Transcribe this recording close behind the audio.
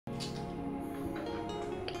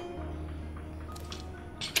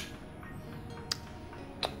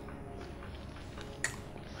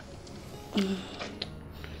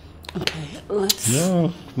Okay, let's...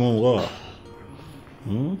 No, come on, what?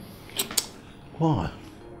 Why?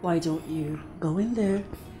 Why don't you go in there,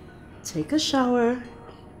 take a shower,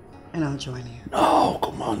 and I'll join you. No,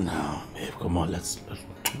 come on now, babe. Come on, let's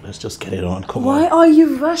just get it on. Come on. Why are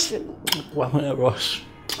you rushing? Why am I in a rush?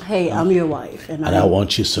 Hey, I'm your wife, and I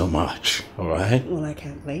want you so much. All right. Well, I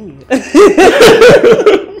can't blame you.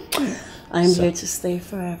 I'm here to stay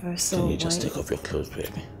forever. So can you just take off your clothes,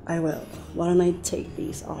 baby? I will. Why don't I take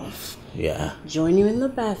these off? Yeah. Join you in the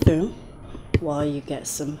bathroom while you get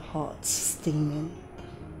some hot, steaming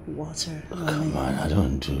water. Come on, I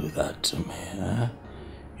don't do that to me, huh?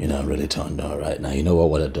 You know, I'm really turned on right now. You know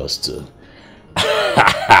what it does to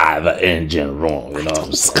the engine room, you know what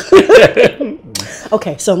I'm saying?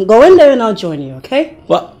 Okay, so go in there and I'll join you, okay?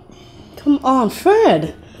 What? Come on,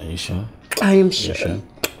 Fred. Are you sure? I am sure. You sure?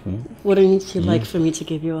 Wouldn't you like for me to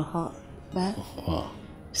give you a hot bath? What?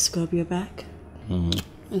 Scrub your back?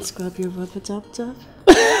 And scrub your rubber dub.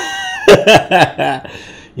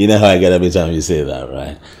 You know how I get every time you say that,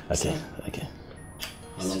 right? Okay, okay.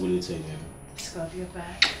 How long will it take, baby? Scrub your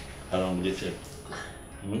back. How long will it take?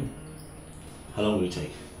 How long will it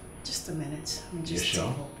take? Just a minute. Let me just take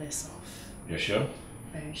all this off. You're sure?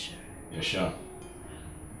 Very sure. You're sure?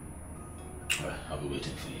 Alright, I'll be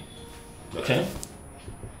waiting for you. Okay?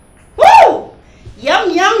 Woo! Yum,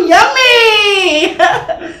 yum, yummy!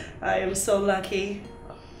 I am so lucky.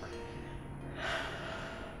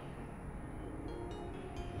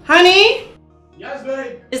 Honey? Yes,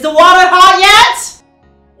 babe. Is the water hot yet?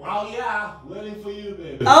 Well, yeah. Waiting for you,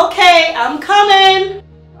 baby. Okay, I'm coming.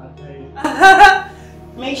 Okay.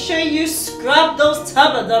 Make sure you scrub those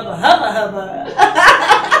hubba.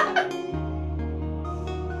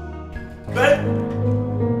 Babe.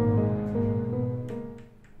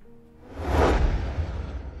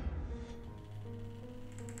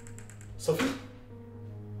 Sophie?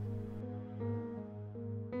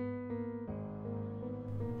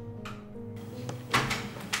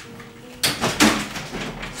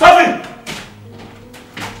 Sophie!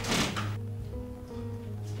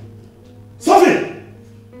 Sophie!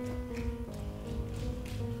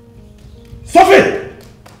 Sophie!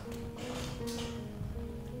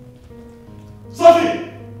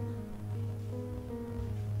 Sophie!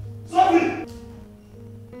 Sophie!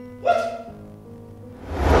 What?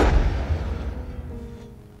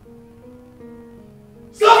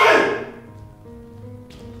 Sophie!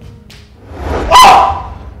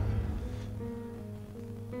 Ah!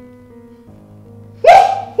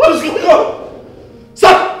 What is going on?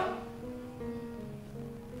 Stop!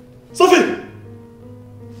 Sophie!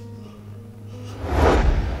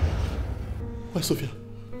 Where's Sophia?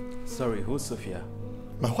 Sorry, who's Sophia?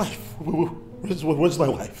 My wife. Where's my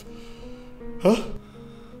wife? Huh?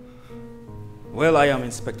 Well, I am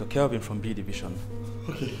Inspector Kelvin from B Division.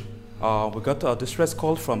 Okay. We got a distress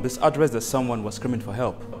call from this address that someone was screaming for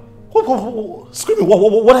help. Screaming?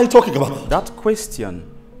 What are you talking about? That question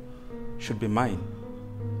should be mine.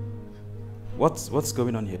 What's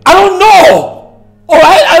going on here? I don't know!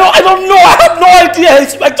 Alright? I don't know! I have no idea,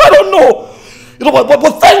 Inspector! I don't know! You know,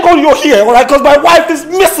 but thank God you're here, alright? Because my wife is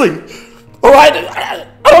missing! Alright? I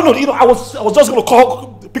don't know, you know, I was just gonna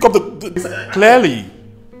pick up the... Clearly.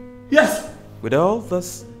 Yes! With all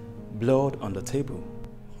this blood on the table.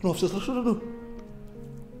 No, no.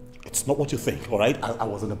 It's not what you think, alright? I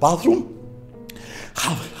was in the bathroom,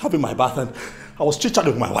 having my bath, and I was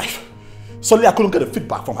chit-chatting with my wife. Suddenly I couldn't get a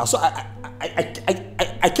feedback from her, so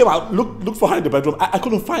I came out, looked for her in the bedroom. I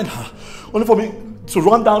couldn't find her. Only for me to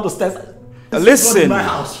run down the stairs. Listen. In my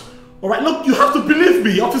house. Alright, look, you have to believe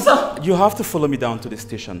me, officer. You have to follow me down to the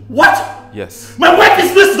station. What? Yes. My wife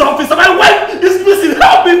is missing, officer. My wife is missing.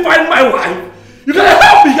 Help me find my wife. You gotta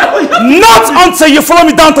help me. Not until you follow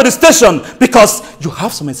me down to the station, because you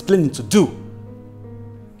have some explaining to do.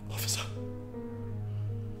 Officer,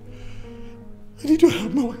 I need your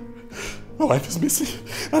help. My wife is missing,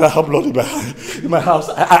 and I have blood in my house.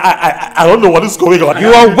 I don't know what is going on.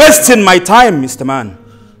 You are wasting my time, Mr. Man.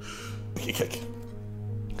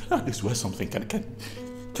 Can I at least wear something? Can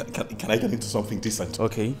I get into something decent?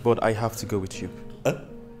 Okay, but I have to go with you.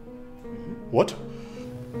 What?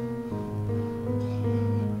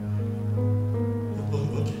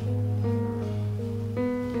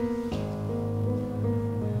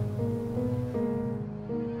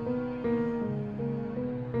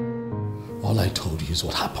 All I told you is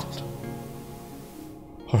what happened.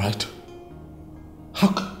 Alright?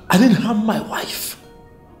 I didn't harm my wife.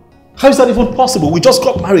 How is that even possible? We just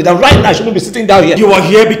got married and right now I shouldn't be sitting down here. You are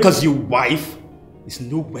here because your wife is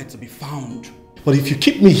nowhere to be found. But if you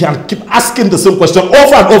keep me here and keep asking the same question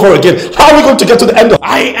over and over again, how are we going to get to the end of it?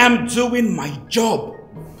 I am doing my job.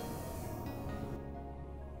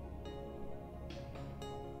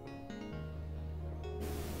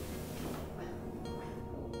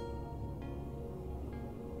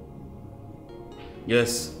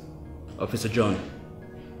 Yes, Officer John.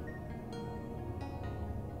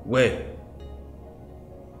 Where?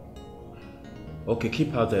 Okay,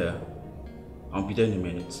 keep her there. I'll be there in a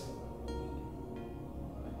minute.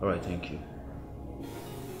 Alright, thank you.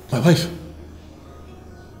 My wife?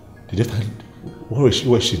 Did they find... Where is she?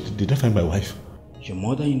 Where is she? Did they find my wife? Your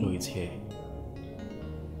mother-in-law is here.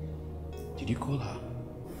 Did you call her?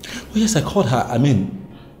 Oh yes, I called her. I mean,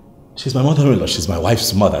 she's my mother-in-law. She's my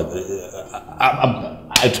wife's mother.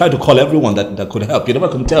 I tried to call everyone that could help. You never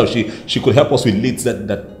can tell. She could help us with leads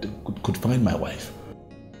that could find my wife.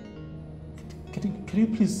 Can you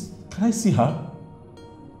please... Can I see her?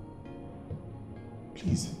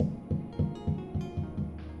 Please.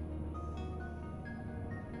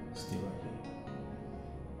 Stay right here.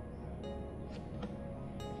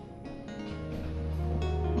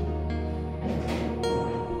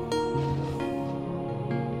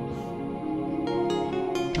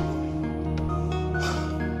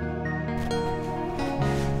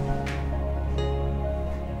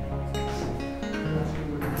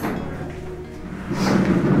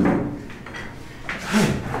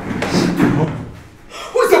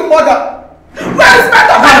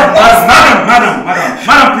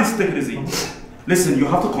 Listen, you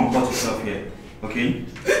have to comport yourself here, okay?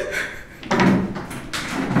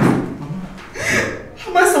 How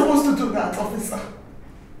am I supposed to do that, officer?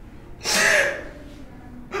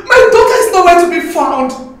 My daughter is nowhere to be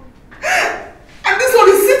found. And this one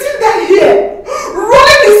is sitting there here,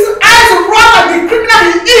 rolling his eyes around like the criminal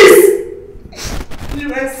he is. You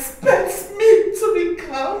expect me to be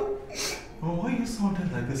calm? Oh, why are you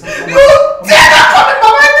sounding like this? You dare not come in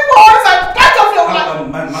my mind anymore! I bite off your life!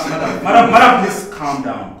 Madam, please calm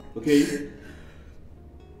down, okay?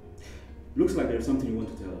 Looks like there's something you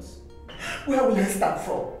want to tell us. Where will I start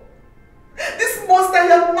from? This monster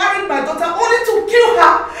here married my daughter only to kill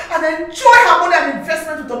her and enjoy her money and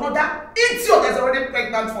investment with another idiot that's already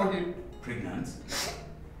pregnant for him. Pregnant?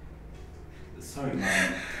 Sorry,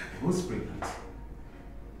 ma'am. Who's pregnant?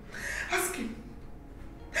 Ask him.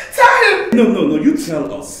 Tell him! No, you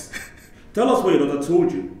tell us. Tell us what your daughter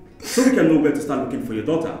told you, so we can know where to start looking for your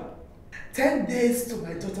daughter. 10 days to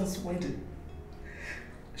my daughter's wedding,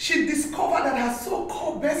 she discovered that her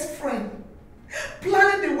so-called best friend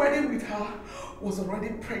planning the wedding with her was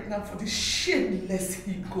already pregnant for this shameless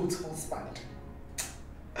he-goat husband.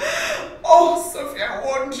 Oh, Sophia, I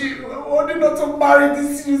warned you not to marry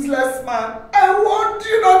this useless man. I warned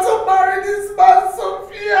you not to marry this man,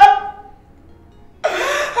 Sophia.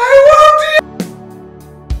 I warned you.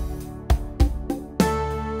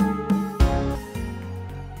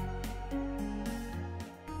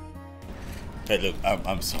 Hey, look,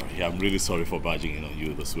 I'm sorry. I'm really sorry for barging in on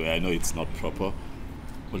you this way. I know it's not proper.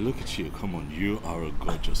 But look at you. Come on. You are a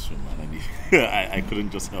gorgeous woman. And I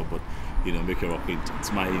couldn't just help but, make your acquaintance.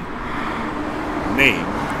 My name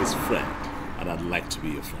is Fred, and I'd like to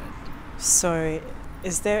be your friend. Sorry,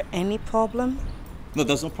 is there any problem? No,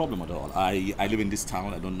 there's no problem at all. I live in this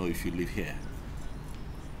town. I don't know if you live here.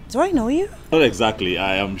 Do I know you? Not exactly.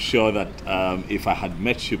 I am sure that if I had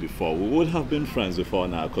met you before, we would have been friends before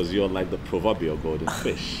now, because you're like the proverbial golden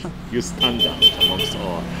fish. You stand out amongst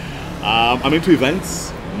all. I'm into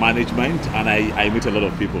events, management, and I meet a lot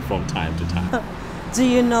of people from time to time. Do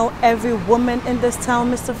you know every woman in this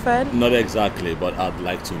town, Mr. Fred? Not exactly, but I'd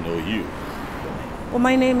like to know you. Well,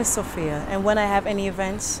 my name is Sophia, and when I have any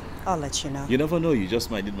events, I'll let you know. You never know. You just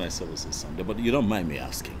might need my services someday, but you don't mind me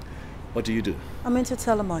asking. What do you do? I'm into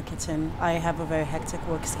telemarketing. I have a very hectic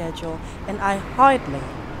work schedule, and I hardly,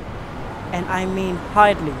 and I mean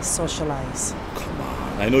hardly, socialize. Come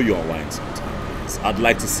on. I know you're online sometime, please. I'd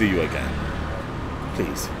like to see you again.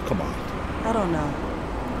 Please, come on. I don't know.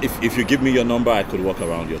 If you give me your number, I could work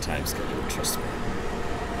around your time schedule. Trust me.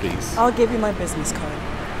 Please. I'll give you my business card.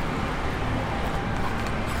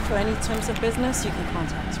 For any terms of business, you can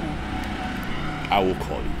contact me. I will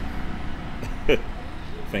call you.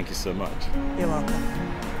 Thank you so much. You're welcome.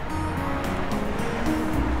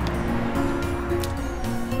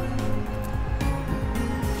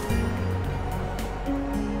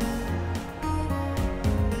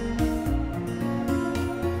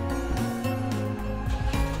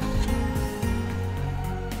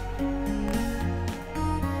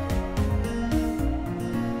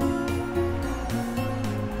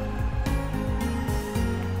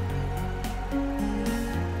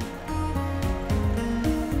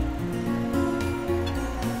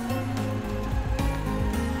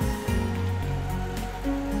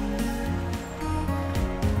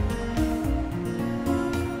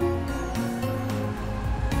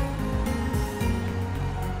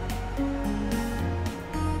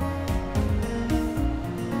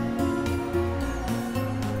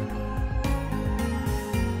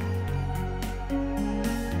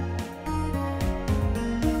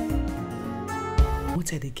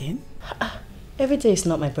 Promoted again? Every day is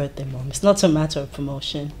not my birthday, Mom. It's not a matter of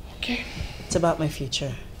promotion. Okay. It's about my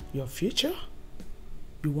future. Your future?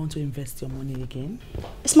 You want to invest your money again?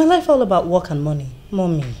 Is my life all about work and money,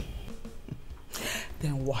 Mommy?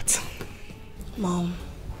 Then what? Mom,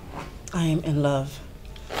 I am in love.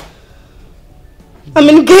 I'm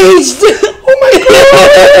engaged! Oh my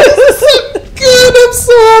God! Good, I'm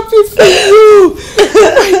so happy for you!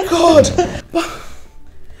 Oh my God!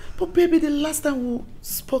 But baby, the last time we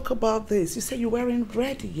spoke about this, you said you weren't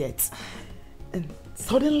ready yet. And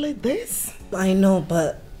suddenly this? I know,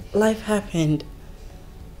 but life happened.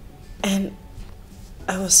 And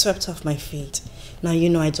I was swept off my feet. Now, you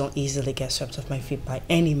know I don't easily get swept off my feet by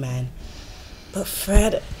any man. But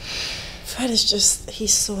Fred is just,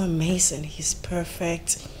 he's so amazing. He's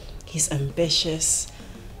perfect. He's ambitious.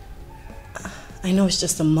 I know it's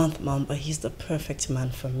just a month, Mom, but he's the perfect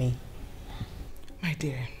man for me. My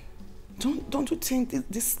dear, don't you think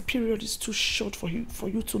this period is too short for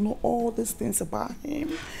you to know all these things about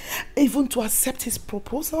him? Even to accept his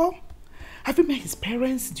proposal? Have you met his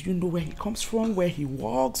parents? Do you know where he comes from, where he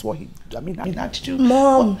works, what he... I mean, how did you...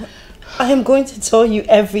 Mom, I am going to tell you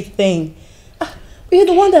everything. You're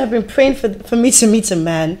the one that have been praying for me to meet a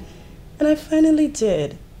man. And I finally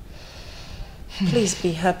did. Please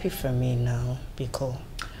be happy for me now, Biko.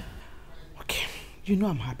 Okay, you know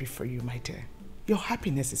I'm happy for you, my dear. Your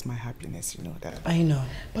happiness is my happiness, you know that. I know.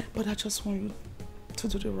 But I just want you to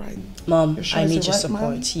do the right... Mom, sure I need the your right support,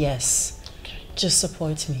 man? yes. Okay. Just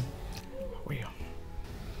support me. Well,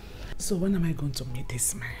 so when am I going to meet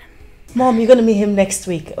this man? Mom, you're going to meet him next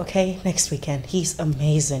week, okay? Next weekend. He's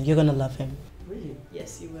amazing. You're going to love him. Really?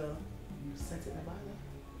 Yes, you will. You said it about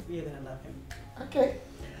it? You're going to love him. Okay.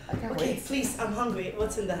 I can't Okay, wait. please, I'm hungry.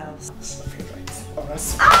 What's in the house? Sophia, right. Oh,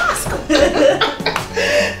 let's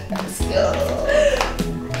go.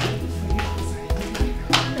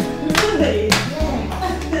 Really?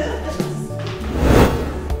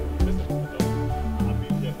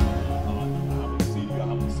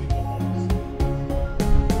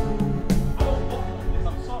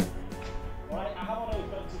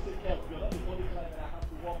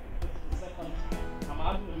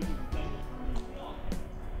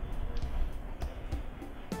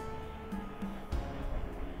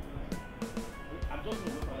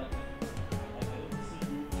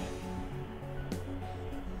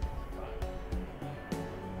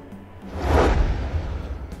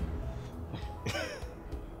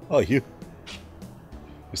 Oh, you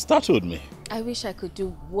startled me. I wish I could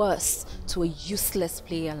do worse to a useless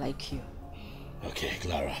player like you. Okay,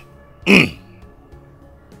 Clara.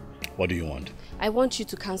 What do you want? I want you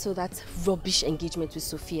to cancel that rubbish engagement with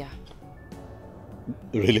Sophia.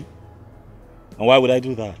 Really? And why would I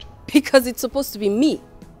do that? Because it's supposed to be me.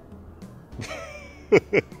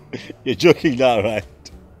 You're joking now, right?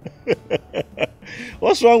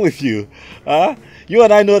 What's wrong with you? Huh? You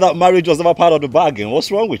and I know that marriage was never part of the bargain.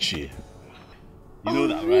 What's wrong with you? You know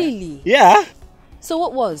that, right? Really? Yeah. So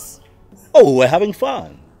what was? Oh, we're having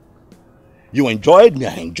fun. You enjoyed me,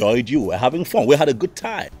 I enjoyed you. We're having fun. We had a good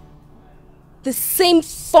time. The same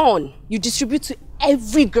fun you distribute to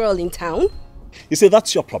every girl in town? You see,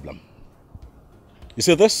 that's your problem. You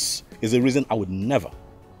see, this is the reason I would never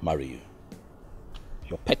marry you.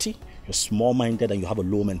 You're petty, you're small-minded, and you have a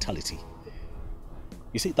low mentality.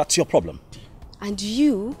 You see, that's your problem. And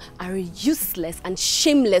you are a useless and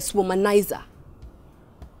shameless womanizer.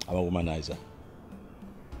 I'm a womanizer.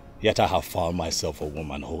 Yet I have found myself a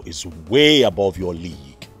woman who is way above your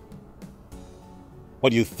league. What,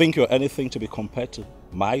 do you think you're anything to be compared to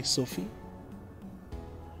my Sophie?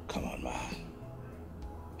 Come on, man.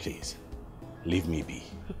 Please, leave me be.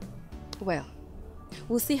 Well,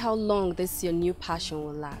 we'll see how long this your new passion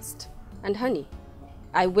will last. And honey,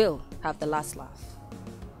 I will have the last laugh.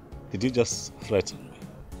 Did you just threaten me?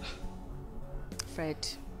 Fred,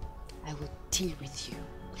 I will deal with you.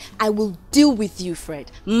 I will deal with you, Fred.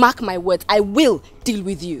 Mark my words, I will deal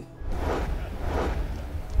with you.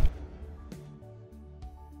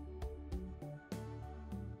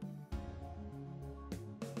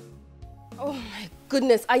 Oh my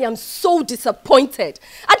goodness, I am so disappointed.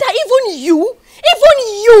 And that even you,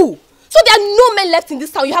 so there are no men left in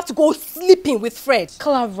this town, you have to go sleeping with Fred.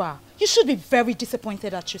 Clara, you should be very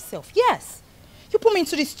disappointed at yourself. Yes. You put me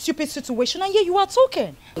into this stupid situation and here you are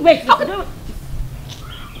talking. Wait, how could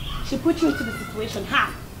she put you into the situation?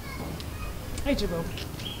 How? Hey, Jibo.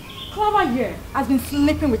 Clara here has been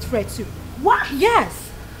sleeping with Fred too. What?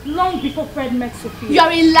 Yes. Long before Fred met Sophia.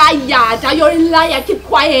 You're a liar. You're a liar. Keep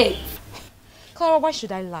quiet. Clara, why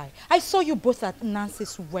should I lie? I saw you both at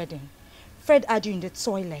Nancy's wedding. Fred had you in the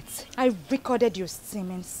toilet. I recorded your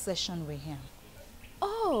steaming session with him.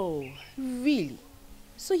 Oh, really?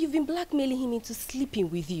 So you've been blackmailing him into sleeping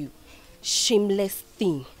with you? Shameless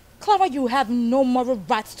thing. Clara, you have no moral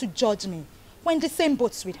rights to judge me. We're in the same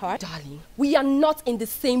boat, sweetheart. Darling, we are not in the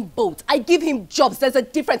same boat. I give him jobs. There's a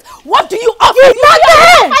difference. What do you offer him?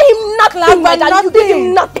 Nothing! I him nothing, my darling. You give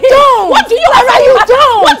him nothing. Don't! What do you Clara, you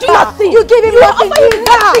don't! What do you think? You give him nothing. You offer him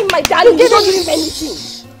nothing, my darling. You don't give him anything.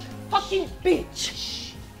 Fucking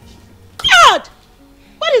bitch. God!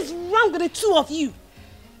 What is wrong with the two of you?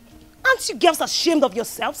 Aren't you girls ashamed of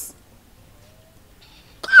yourselves?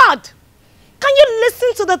 God! Can you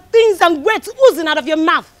listen to the things and words oozing out of your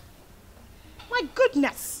mouth? My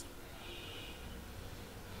goodness.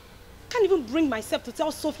 I can't even bring myself to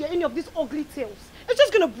tell Sophia any of these ugly tales. It's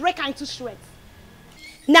just going to break her into shreds.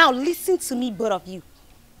 Now listen to me, both of you.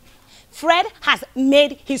 Fred has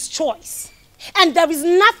made his choice. And there is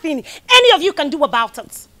nothing any of you can do about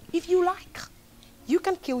it. If you like, you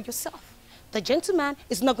can kill yourself. The gentleman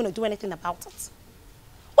is not going to do anything about it.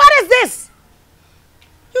 What is this?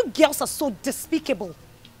 You girls are so despicable.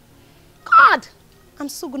 God, I'm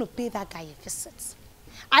so going to pay that guy a visit.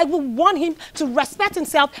 I will warn him to respect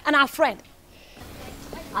himself and our friend.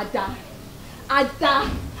 Ada,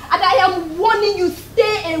 I am warning you,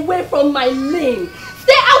 stay away from my lane.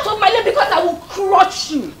 Stay out of my lane because I will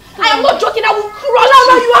crush you. I am not joking, I will crush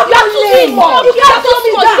you. You have to see more. You have to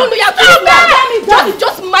see more. You don't know you have to see more.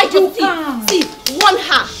 Just mind your teeth. See, one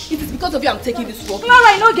half. It is because of you I'm taking this walk.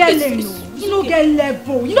 Clara, you don't get lane. You don't get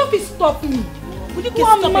level. You don't fit stop me. Would you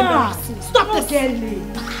stop embarrassing? Stop this. Get lane.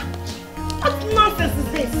 What nonsense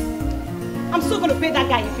is this? I'm still going to pay that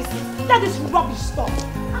guy a visit. That is rubbish stuff.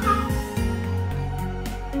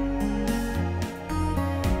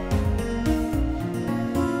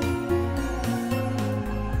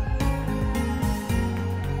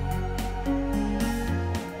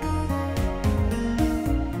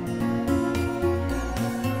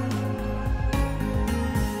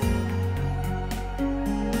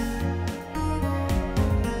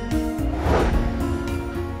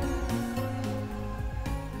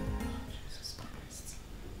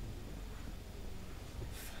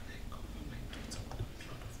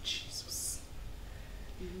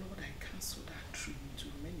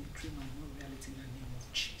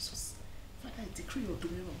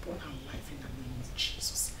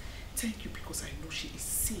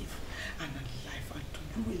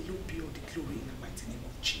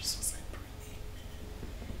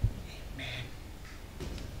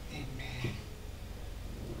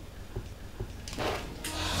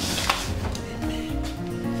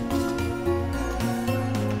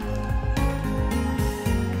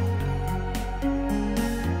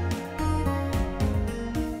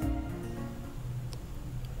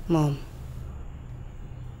 Mom,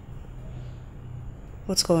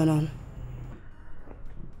 what's going on?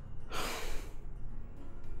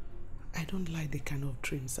 I don't like the kind of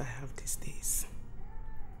dreams I have these days.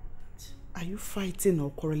 Are you fighting or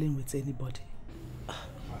quarreling with anybody?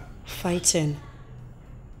 Fighting?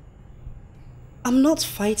 I'm not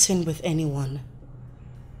fighting with anyone.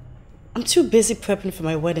 I'm too busy prepping for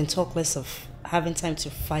my wedding, talk less of having time to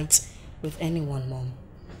fight with anyone, Mom.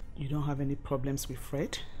 You don't have any problems with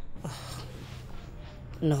Fred?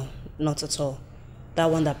 No, not at all.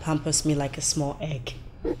 That one that pampers me like a small egg.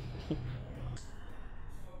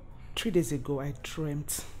 3 days ago, I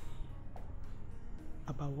dreamt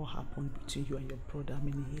about what happened between you and your brother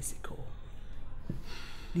many years ago.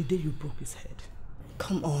 The day you broke his head.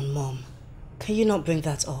 Come on, Mom. Can you not bring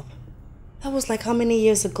that up? That was like how many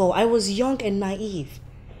years ago? I was young and naive.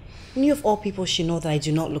 And you of all people should know that I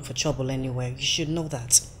do not look for trouble anywhere. You should know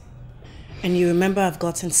that. And you remember I've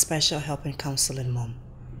gotten special help in counseling, Mom.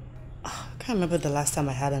 I can't remember the last time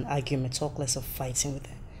I had an argument, talk less of fighting with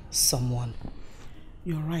someone.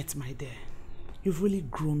 You're right, my dear. You've really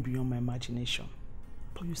grown beyond my imagination.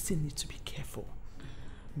 But you still need to be careful.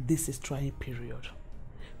 This is trying period.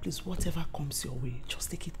 Please, whatever comes your way, just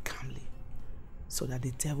take it calmly. So that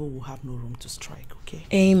the devil will have no room to strike, okay?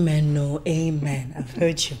 Amen, no, amen. I've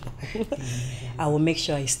heard you. I will make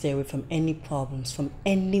sure I stay away from any problems from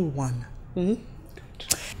anyone. Good.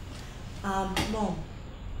 Mom,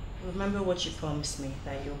 remember what you promised me,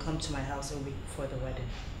 that you'll come to my house a week before the wedding.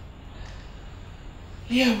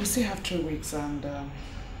 Yeah, we still have 3 weeks and I'm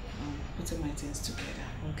putting my things together.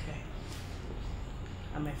 Okay.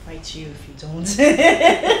 I might fight you if you don't.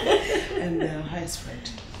 And how is Fred?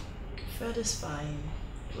 Fred is fine.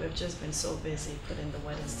 We've just been so busy putting the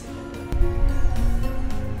weddings together.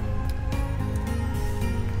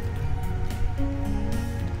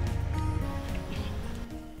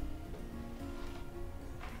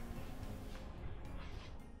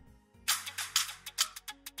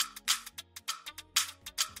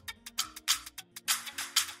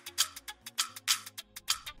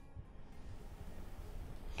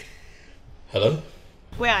 Hello?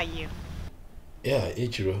 Where are you? Yeah,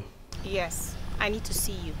 Ichiro. Yes, I need to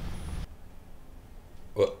see you.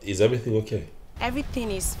 Well, is everything okay?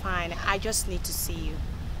 Everything is fine. I just need to see you.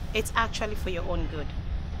 It's actually for your own good.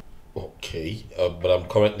 Okay, but I'm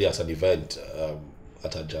currently at an event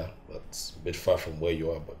at Aja. That's a bit far from where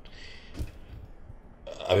you are, but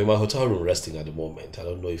I'm in my hotel room resting at the moment. I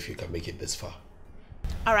don't know if you can make it this far.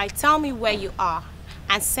 All right, tell me where you are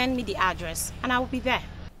and send me the address and I will be there.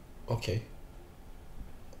 Okay.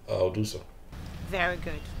 I'll do so. Very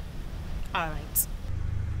good. All right.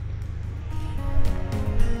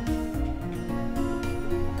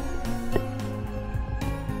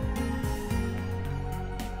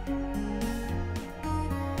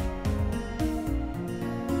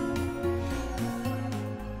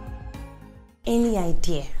 Any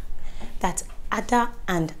idea that Ada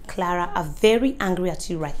and Clara are very angry at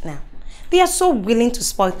you right now? They are so willing to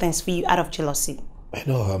spoil things for you out of jealousy. I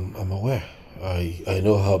know, I'm aware. I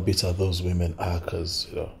know how bitter those women are because,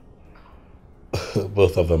 you know,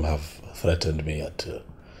 both of them have threatened me at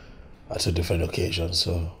a different occasion,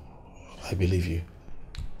 so I believe you.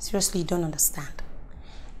 Seriously, you don't understand.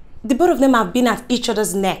 The both of them have been at each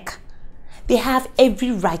other's neck. They have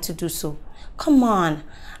every right to do so. Come on.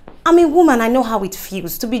 I'm a woman, I know how it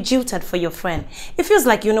feels to be jilted for your friend. It feels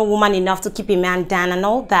like you're not woman enough to keep a man down and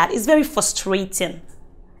all that. It's very frustrating.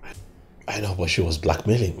 I know, but she was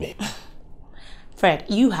blackmailing me. Fred,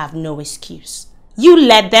 you have no excuse. You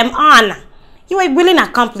led them on. You were a willing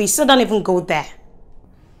accomplice, so don't even go there.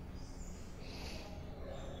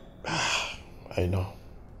 I know.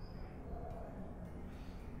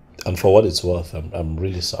 And for what it's worth, I'm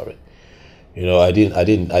really sorry. You know, I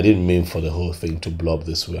didn't mean for the whole thing to blow up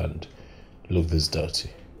this way and look this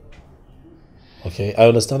dirty. Okay, I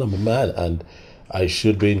understand I'm a man and I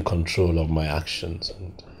should be in control of my actions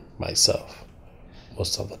and myself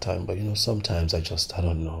most of the time. But you know, sometimes I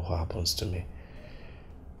don't know what happens to me.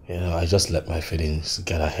 You know, I just let my feelings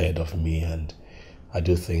get ahead of me and I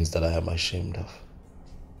do things that I am ashamed of.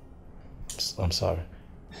 I'm sorry.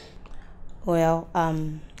 Well,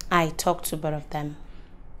 I talked to both of them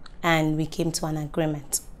and we came to an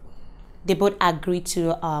agreement. They both agreed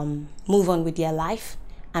to move on with their life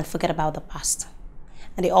and forget about the past.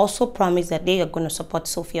 And they also promised that they are going to support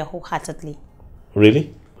Sophia wholeheartedly.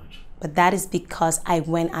 Really? But that is because I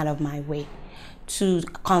went out of my way to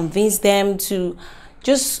convince them to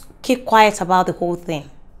just keep quiet about the whole thing.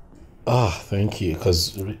 Thank you,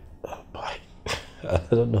 because I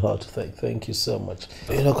don't know how to thank you so much.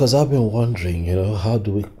 You know, because I've been wondering, you know, how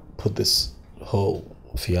do we put this whole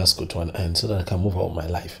fiasco to an end so that I can move on with my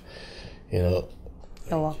life, you know.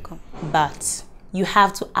 You're welcome. But you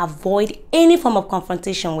have to avoid any form of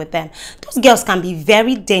confrontation with them. Those girls can be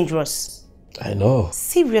very dangerous. I know.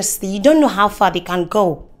 Seriously, you don't know how far they can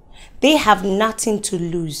go. They have nothing to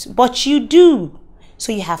lose, but you do.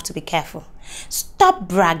 So you have to be careful. Stop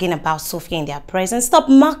bragging about Sophia in their presence. Stop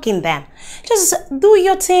mocking them. Just do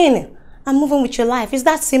your thing and move on with your life. It's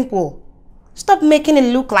that simple. Stop making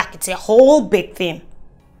it look like it's a whole big thing.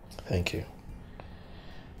 Thank you.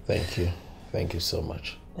 Thank you. Thank you so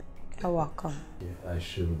much. You're welcome. Yeah, I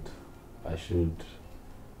should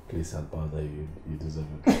please not bother you. You deserve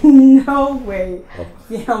it. No way. Oh.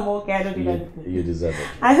 Yeah, I'm okay. I don't need anything. You deserve it.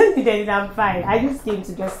 I don't need anything. I'm fine. I just came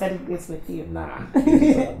to just settle this with you. Nah.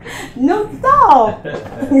 No, stop.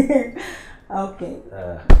 Okay.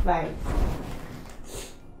 Bye.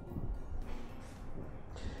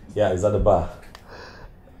 Yeah, is that the bar?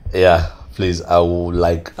 Yeah, please. I would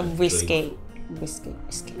like whiskey. Whiskey.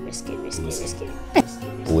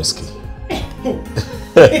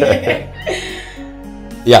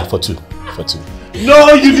 Yeah, for two.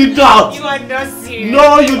 No, you did not. You are not serious.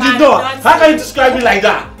 No, you did not. How can you describe me like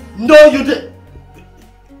that? No, you did.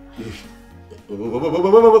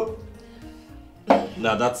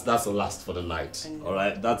 Now that's the last for the night. All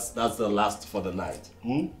right, that's the last for the night.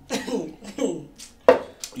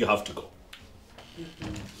 You have to go.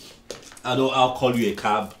 I know I'll call you a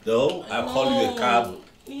cab. No, I'll call you a cab.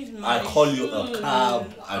 I call you a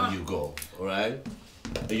cab and you go. All right?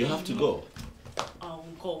 You have to go. I'll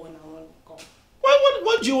go when I want to go.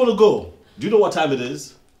 Why do you want to go? Do you know what time it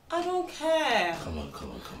is? I don't care. Come on.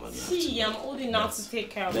 See, I'm old enough to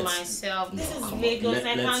take care of myself. This is Lagos.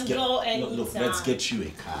 I can go anytime. Look, let's get you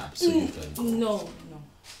a cab so you can go. No.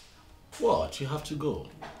 What? You have to go.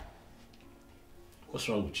 What's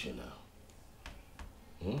wrong with you now?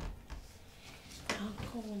 I'll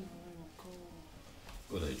go when I want to go.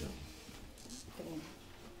 What are you doing?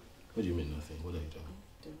 What do you mean nothing? What are you doing?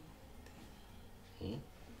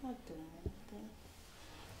 Not doing anything.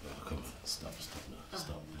 Oh, come on, stop now.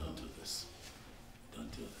 Stop. Don't do this.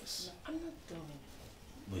 Don't do this. No, I'm not doing it.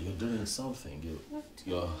 But you're doing something.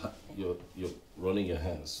 You're running your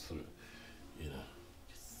hands through, you know.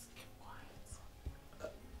 Just keep quiet.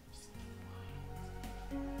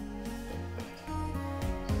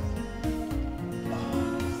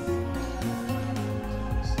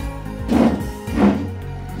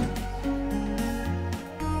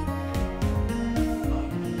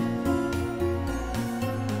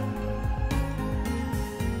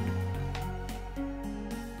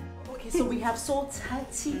 So we have sold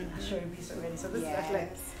 30 assuring piece already. So this is actually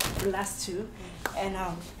the last two. And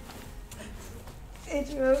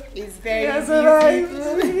it's very okay.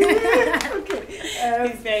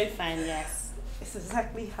 it's very fine, yes. It's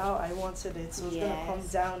exactly how I wanted it. So it's gonna come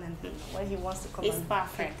down, and when he wants to come, it's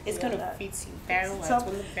perfect. It's gonna fit you very well. So, it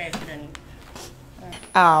will look very good on you.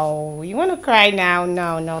 Oh, you want to cry now?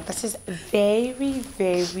 No. This is very,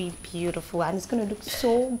 very beautiful, and it's gonna look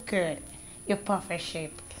so good. Your perfect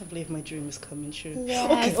shape. I can't believe my dream is coming true.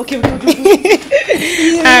 Yes. Okay. All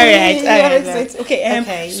right.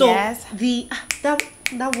 Okay. So yes.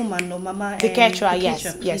 that woman, no, Mama. The caterer,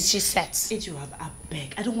 yes, yes, she sets. I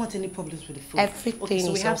beg. I don't want any problems with the food. Everything. Okay,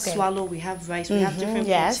 so we have swallow, we have rice, we have different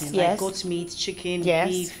protein, like goat meat, chicken,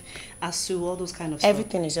 beef, asu, all those kind of stuff.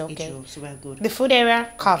 Everything is okay. So we're good. The food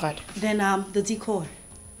area covered. Then the decor.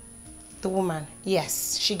 The woman,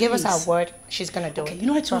 yes, she gave us our word. She's gonna do it. You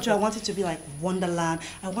know, I told you I want it to be like Wonderland.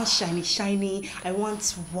 I want shiny. I want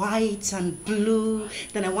white and blue.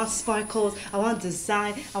 Then I want sparkles. I want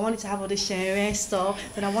design. I want it to have all the shiny stuff.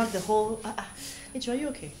 Then I want the whole. Are you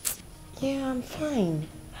okay? Yeah, I'm fine.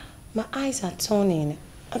 My eyes are turning.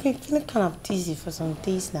 I've been feeling kind of dizzy for some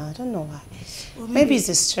days now. I don't know why. Well, maybe it's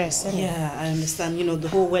the stress. Anyway. Yeah, I understand. You know, the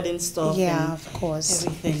whole wedding stuff. Yeah, and of course.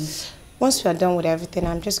 Everything. Once we are done with everything,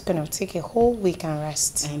 I'm just going to take a whole week and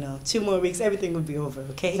rest. I know. 2 more weeks, everything will be over,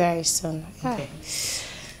 okay? Very soon. Okay.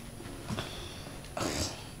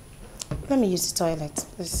 Let me use the toilet,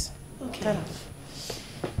 please. Okay.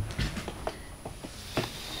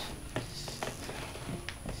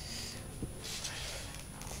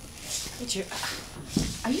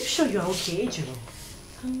 Are you sure you're okay, Ejiro?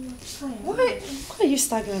 I'm fine. Why are you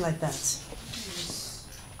staggering like that?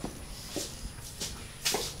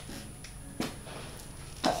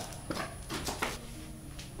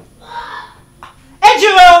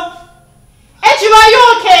 Ejiro, are you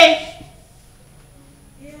okay?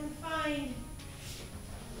 Yeah, I'm fine.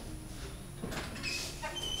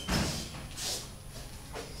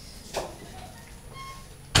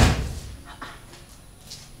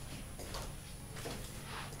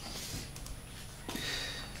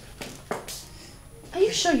 Are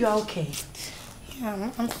you sure you're okay?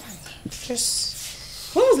 Yeah, I'm fine.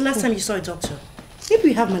 Just... When was the last time you saw a doctor? Maybe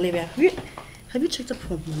you have malaria. Have you checked up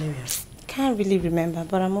for malaria? Can't really remember,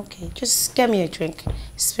 but I'm okay. Just get me a drink.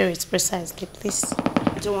 Spirits, precisely, please.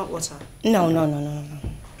 You don't want water? No.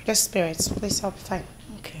 Just spirits, please. I'll be fine.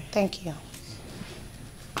 Okay. Thank you.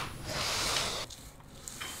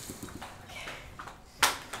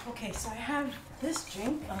 Okay, so I have this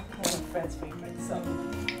drink. I'm one of Fred's favorite, so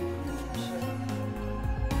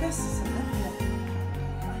this is enough.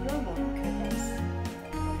 I don't know. Okay, yes.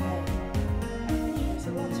 There's a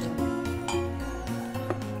lot to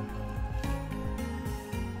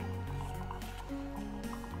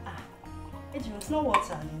it's no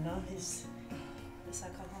water, you know. It's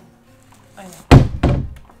alcohol. I know.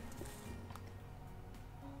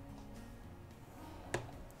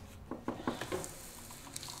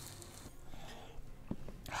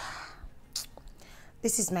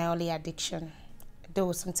 This is my only addiction,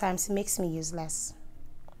 though sometimes it makes me useless.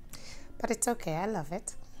 But it's okay, I love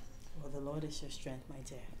it. Well, the Lord is your strength, my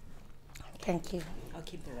dear. Thank you. I'll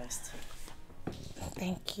keep the rest.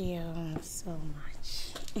 Thank you so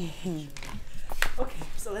much. Okay,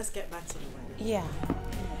 so let's get back to the wedding. Yeah.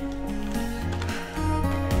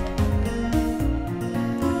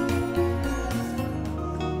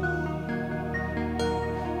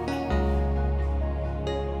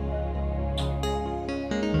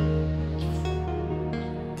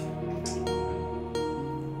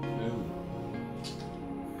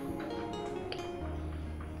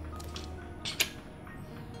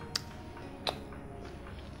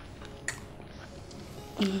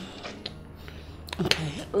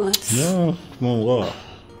 Okay, let's... No, what?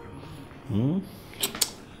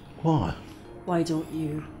 Why? Why don't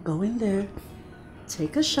you go in there,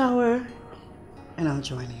 take a shower, and I'll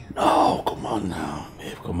join you. Oh, come on now,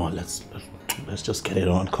 babe. Come on, let's just get it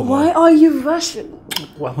on. Come on. Why are you rushing?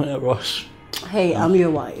 Why am I in a rush? Hey, I'm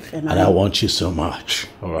your wife, and I want you so much.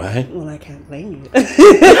 All right. Well, I can't blame you.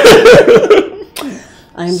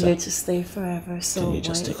 I'm here to stay forever, so can you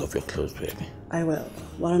just take off your clothes, baby? I will.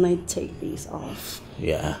 Why don't I take these off?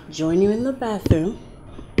 Yeah. Join you in the bathroom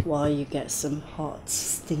while you get some hot,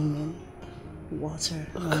 steaming water.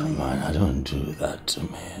 Come on, I don't do that to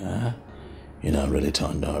me, huh? You know, I'm really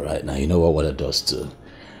turned on right now. You know what it does to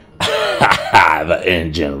the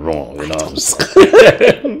engine room, you know what I'm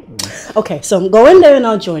saying? Okay, so I'm going there and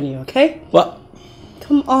I'll join you, okay? What?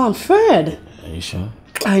 Come on, Fred. Are you sure?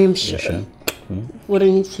 I am sure. You sure?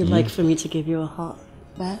 Wouldn't you like for me to give you a hot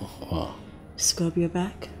bath? Wow. Scrub your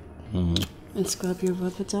back? And scrub your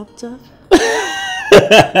rubber dub.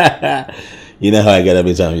 You know how I get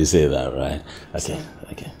every time you say that, right? Okay,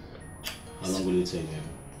 okay. How long will it take, baby?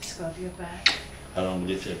 Scrub your back. How long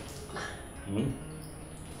will it take?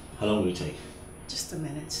 How long will it take? Just a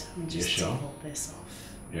minute. Let me just sure? take all this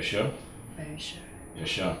off. You're sure? Very sure. You're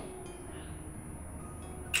sure?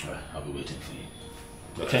 Alright, I'll be waiting for you.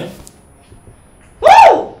 Okay?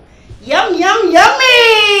 Woo! Yum, yum,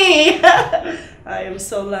 yummy! I am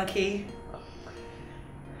so lucky.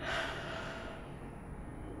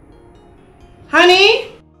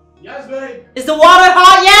 Honey? Yes, babe. Is the water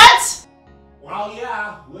hot yet? Well,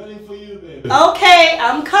 yeah. Waiting for you, baby. Okay,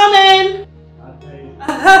 I'm coming. Okay.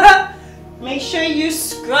 Make sure you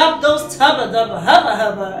scrub those hubba.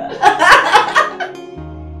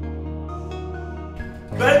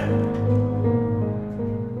 Babe.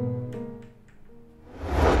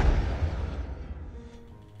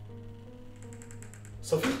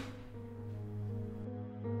 Sophie?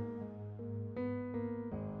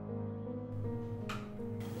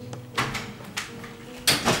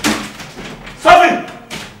 Sophie!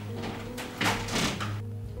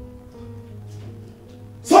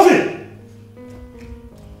 Sophie!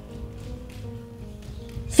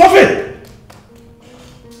 Sophie!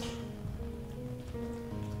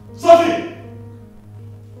 Sophie!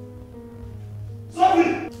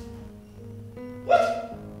 Sophie! What?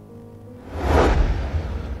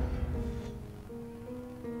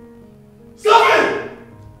 Sophie!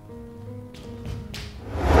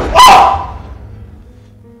 Ah!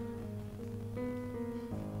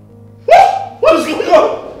 What is going on?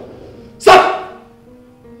 Stop!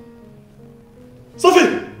 Sophie!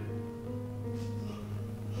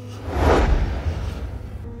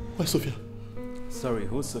 Where's Sophia? Sorry,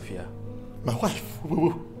 who's Sophia? My wife.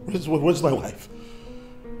 Where's my wife?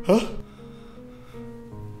 Huh?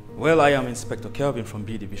 Well, I am Inspector Kelvin from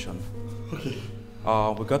B Division. Okay.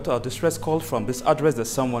 We got a distress call from this address that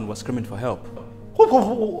someone was screaming for help.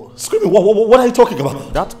 Screaming? What are you talking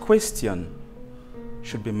about? That question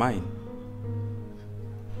should be mine.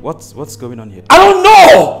 What's going on here? I don't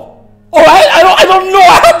know! Alright? I don't know!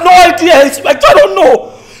 I have no idea, Inspector! I don't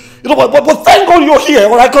know! You know, but thank God you're here,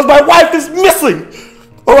 alright? Because my wife is missing!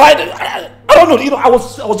 Alright? I don't know, you know, I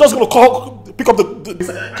was just gonna pick up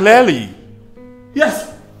the... Clearly.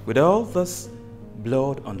 Yes! With all this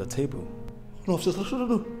blood on the table. No,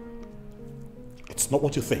 no. It's not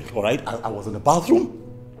what you think, alright? I was in the bathroom,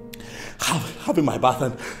 having my bath,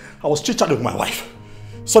 and I was chit-chatting with my wife.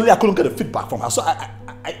 Suddenly I couldn't get a feedback from her, so I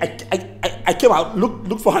came out,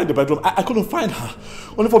 looked for her in the bedroom. I couldn't find her.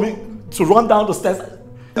 Only for me to run down the stairs.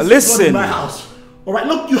 Listen. In my house. Alright,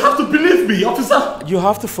 look, you have to believe me, officer. You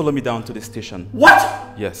have to follow me down to the station. What?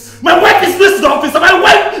 Yes. My wife is missing, officer. My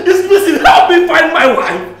wife is missing. Help me find my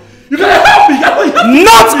wife. You gotta help me.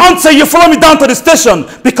 Not until you follow me down to the station,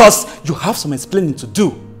 because you have some explaining to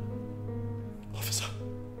do. Officer,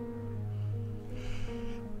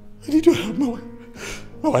 I need your help.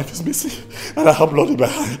 My wife is missing, and I have blood in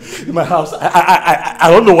my house. I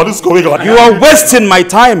don't know what is going on. You are wasting my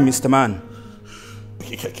time, Mr. Man.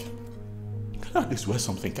 Can I at least wear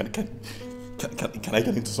something? Can I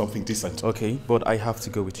get into something decent? Okay, but I have to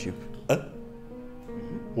go with you.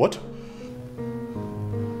 What?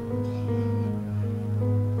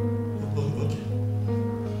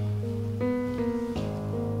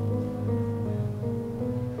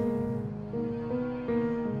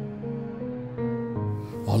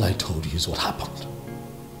 All I told you is what happened.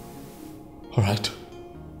 Alright?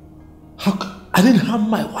 I didn't harm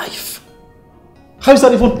my wife. How is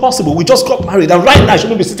that even possible? We just got married and right now I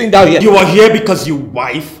shouldn't be sitting down here. You are here because your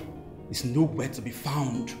wife is nowhere to be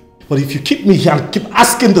found. But if you keep me here and keep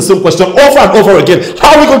asking the same question over and over again,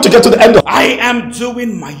 how are we going to get to the end of it? I am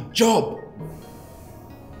doing my job.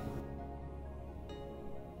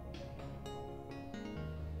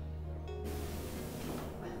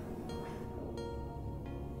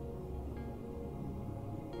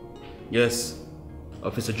 Yes,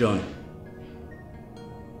 Officer John.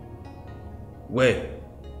 Where?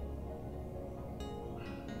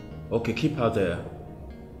 Okay, keep her there.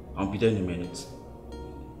 I'll be there in a minute.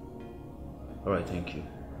 Alright, thank you.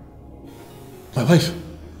 My wife?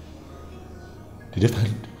 Did they find...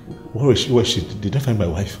 Where is she? Where is she? Did they find my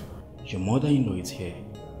wife? Your mother-in-law is here.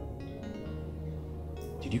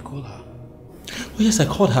 Did you call her? Oh yes, I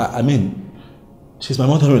called her. I mean, she's my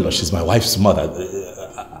mother-in-law. She's my wife's mother.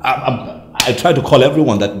 I tried to call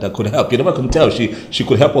everyone that could help. You never can tell. She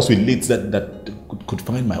could help us with leads that could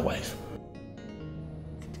find my wife.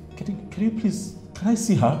 Can you please... Can I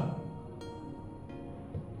see her?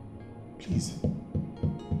 Please.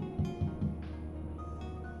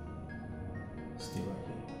 Stay right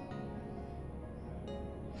here.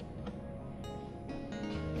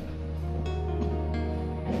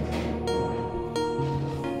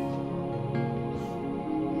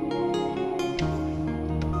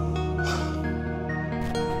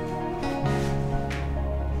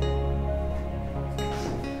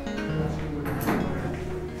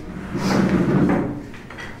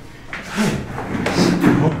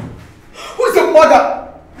 Who's your mother?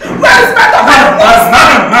 Where is my daughter?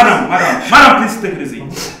 Madam, please take it easy.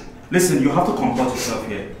 Listen, you have to comport yourself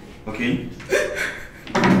here, okay?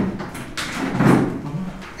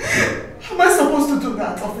 How am I supposed to do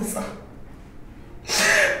that, officer?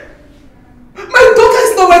 My daughter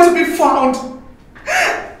is nowhere to be found.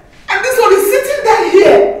 And this one is sitting down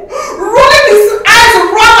here, rolling his eyes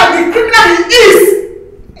around like the criminal he is.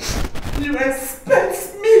 You expect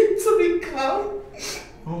me to be calm?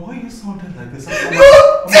 Oh, why are you sounding like this? You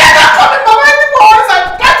dare not come in my way anymore! I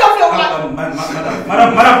bite off your life!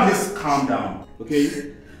 Madam, please calm down, okay?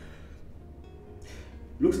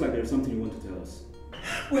 Looks like there's something you want to tell us.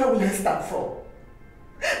 Where will I start from?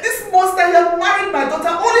 This monster here married my daughter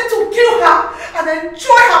only to kill her and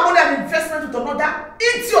enjoy her money and investment with another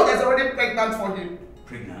idiot that's already pregnant for him.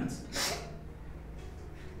 Pregnant?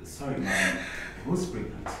 Sorry, ma'am. Who's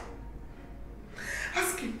pregnant?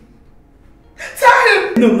 Ask him. Tell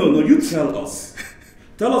him! No, you tell us.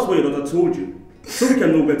 Tell us what your daughter told you, so we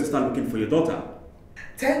can know where to start looking for your daughter.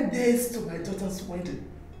 10 days to my daughter's wedding,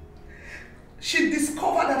 she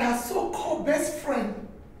discovered that her so-called best friend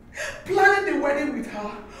planning the wedding with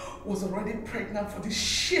her was already pregnant for this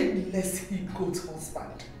shameless he-goat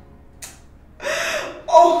husband.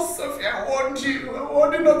 Oh, Sophia, I warned you. I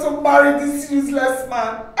warned you not to marry this useless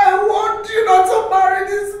man. I warned you not to marry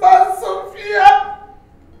this man, Sophia.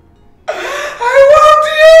 I warned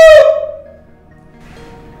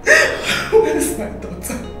you! Where is my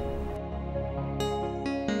daughter?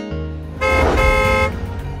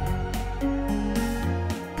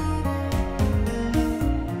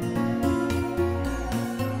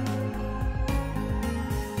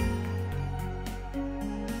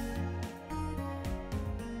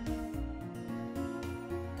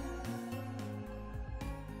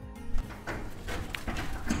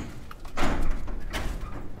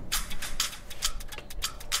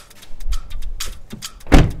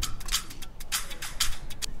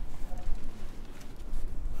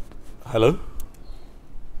 Hello?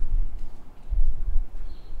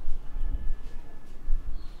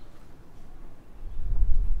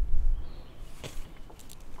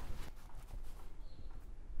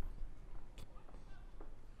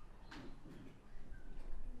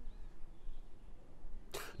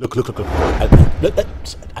 Look.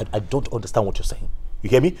 I don't understand what you're saying. You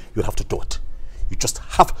hear me? You have to do it. You just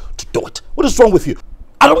have to do it. What is wrong with you?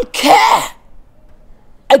 I don't care.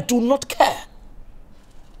 I do not care.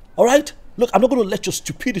 All right? Look, I'm not going to let your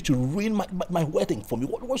stupidity ruin my wedding for me.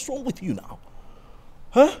 What's wrong with you now?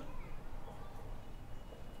 Huh?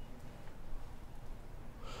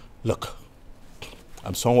 Look,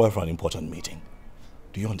 I'm somewhere for an important meeting.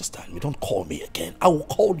 Do you understand me? Don't call me again. I will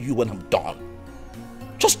call you when I'm done.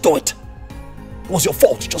 Just do it. It was your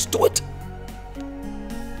fault. Just do it.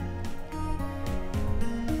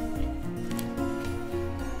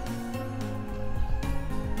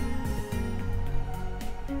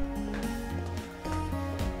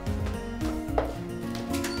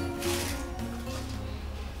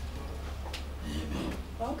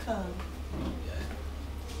 Welcome.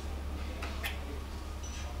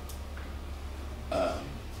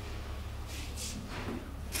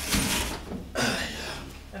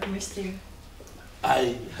 I've missed you.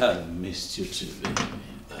 I have missed you too, baby.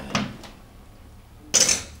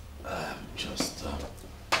 I'm just...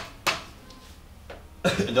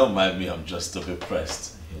 don't mind me, I'm just a bit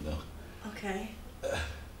pressed, you know. Okay.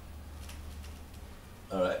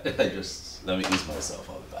 Alright, let me ease myself,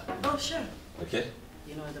 I'll be back. Oh, sure. Okay?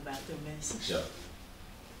 You know where the bathroom is. Sure.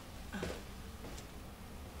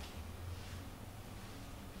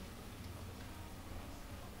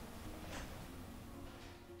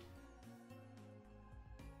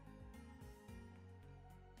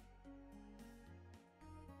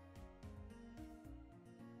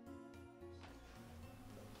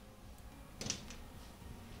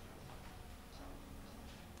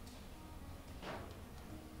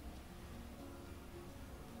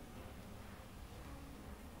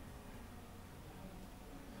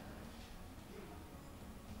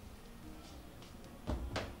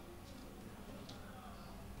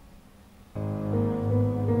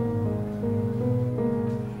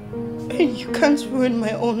 You can't ruin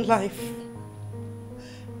my own life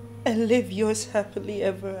and live yours happily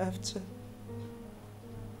ever after.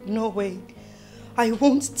 No way. I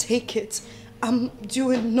won't take it. I'm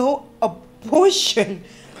doing no abortion.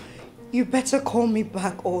 You better call me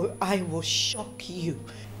back or I will shock you.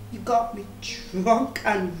 You got me drunk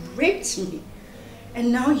and raped me.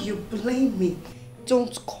 And now you blame me.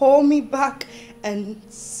 Don't call me back and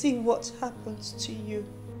see what happens to you.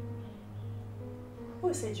 Who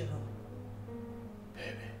is it, Joel?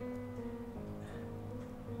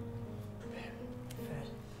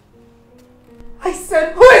 I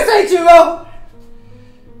said, who is it, Joel?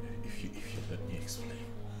 If you let me explain.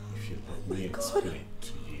 If you let me explain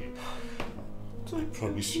to you. I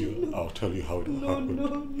promise you, I'll tell you how it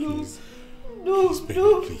happened. Please. No,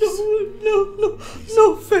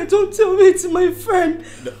 Fred, don't tell me it's my friend.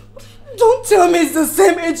 No. Don't tell me it's the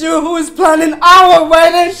same Ejiro who is planning our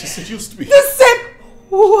wedding. She seduced me. The same...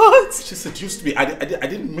 What? She seduced me. I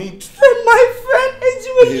didn't mean to... And my friend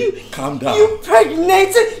Ejiro, you... Calm down. You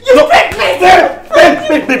pregnated. You pregnated.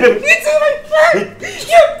 Babe. It's my friend.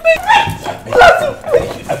 You pregnated.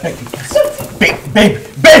 I beg you. Babe.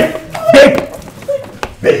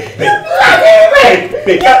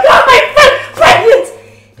 You got my friend pregnant.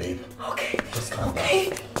 Babe. Okay. Just calm down.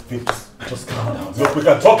 Babe, just calm down. Look, we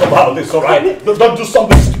can talk about this, alright? Don't do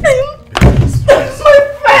something stupid. My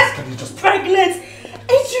friend. Can you just... Pregnant.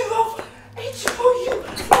 Ejiro, you...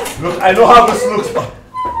 Look, I know how this looks.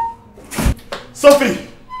 Sophie.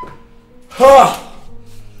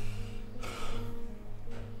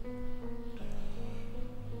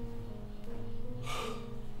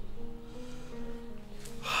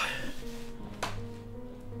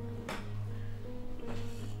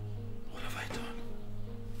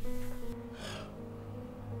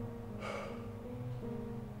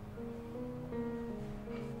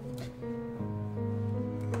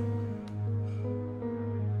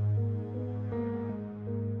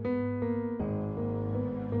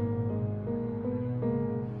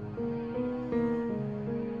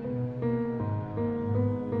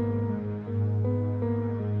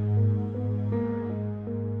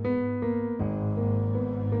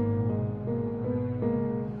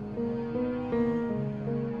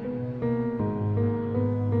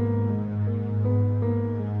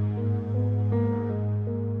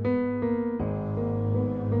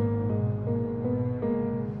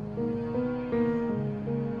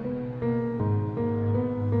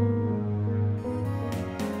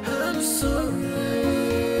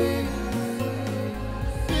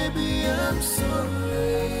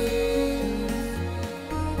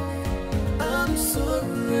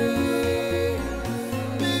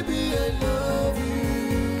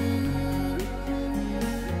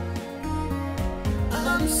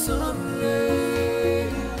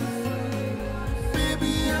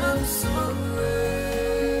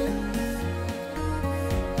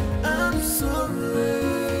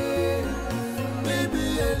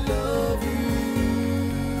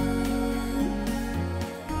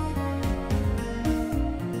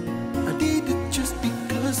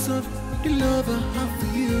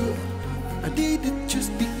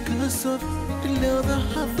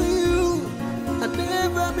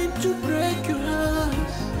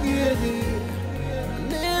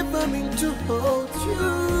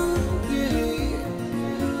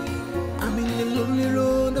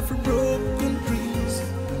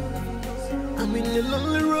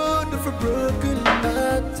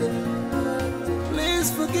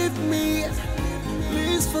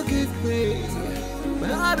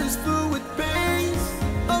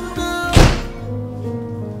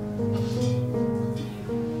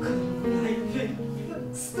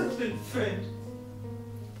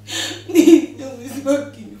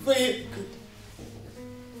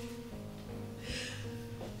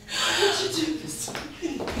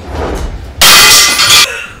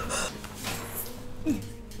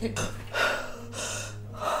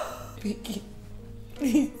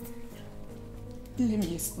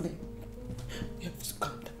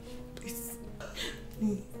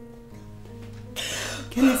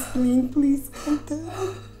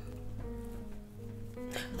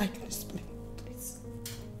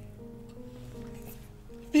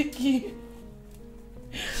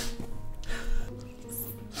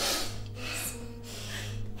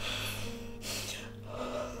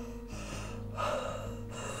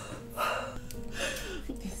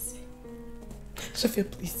 Sophia,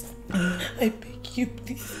 please. I beg you,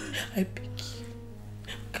 please. I beg you.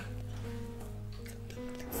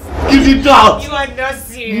 You did not! You are not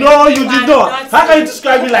serious. No, you did not! How can you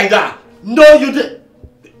describe me like that? No, you did.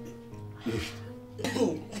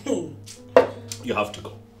 You have to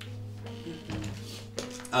go.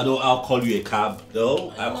 I know I'll call you a cab.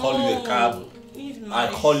 No, I'll call you a cab. I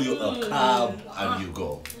call you a cab and you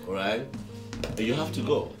go. Alright? You have to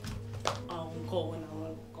go. I'll go when I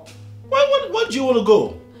want to go. Why do you want to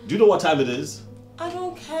go? Do you know what time it is? I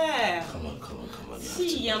don't care. Come on.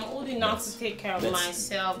 See, I'm old enough to take care of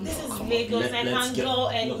myself. This is Lagos. I can go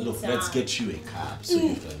anytime. Look, let's get you a cab so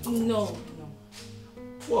you can go. No.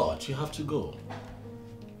 What? You have to go.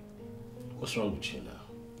 What's wrong with you now?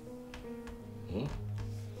 Hmm?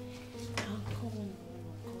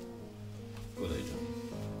 What are you doing?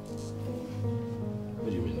 What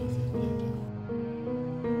do you mean nothing? What are you doing?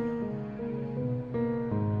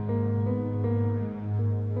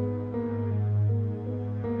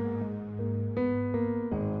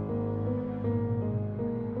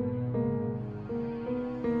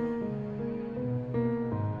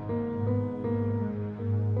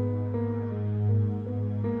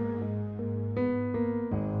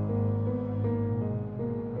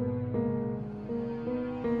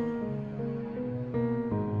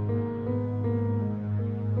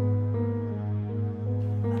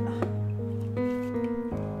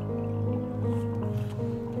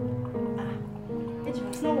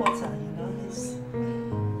 It's no water, you know. It's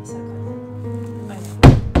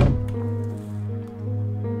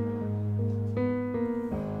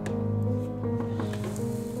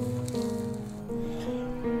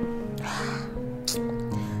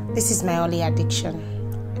This is my only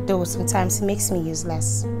addiction. Though sometimes it makes me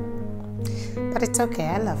useless. But it's okay,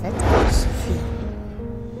 I love it. Sophia,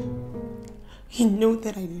 you know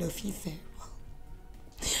that I love you very well.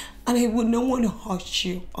 And I would not want to hurt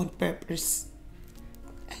you on purpose.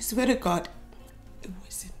 I swear to God, it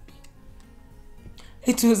wasn't me.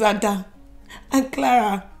 It was Ada and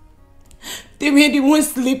Clara. They were the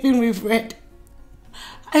ones sleeping with Fred.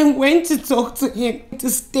 I went to talk to him to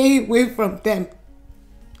stay away from them.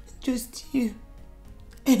 Just you.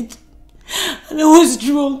 And I was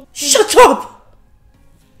drunk. Shut up!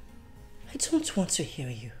 I don't want to hear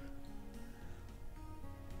you.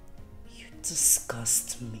 You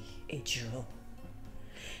disgust me, Adriel.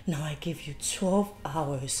 Now I give you 12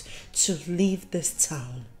 hours to leave this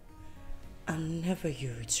town and never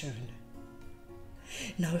you return.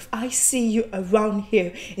 Now if I see you around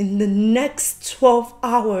here in the next 12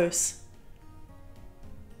 hours,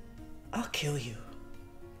 I'll kill you.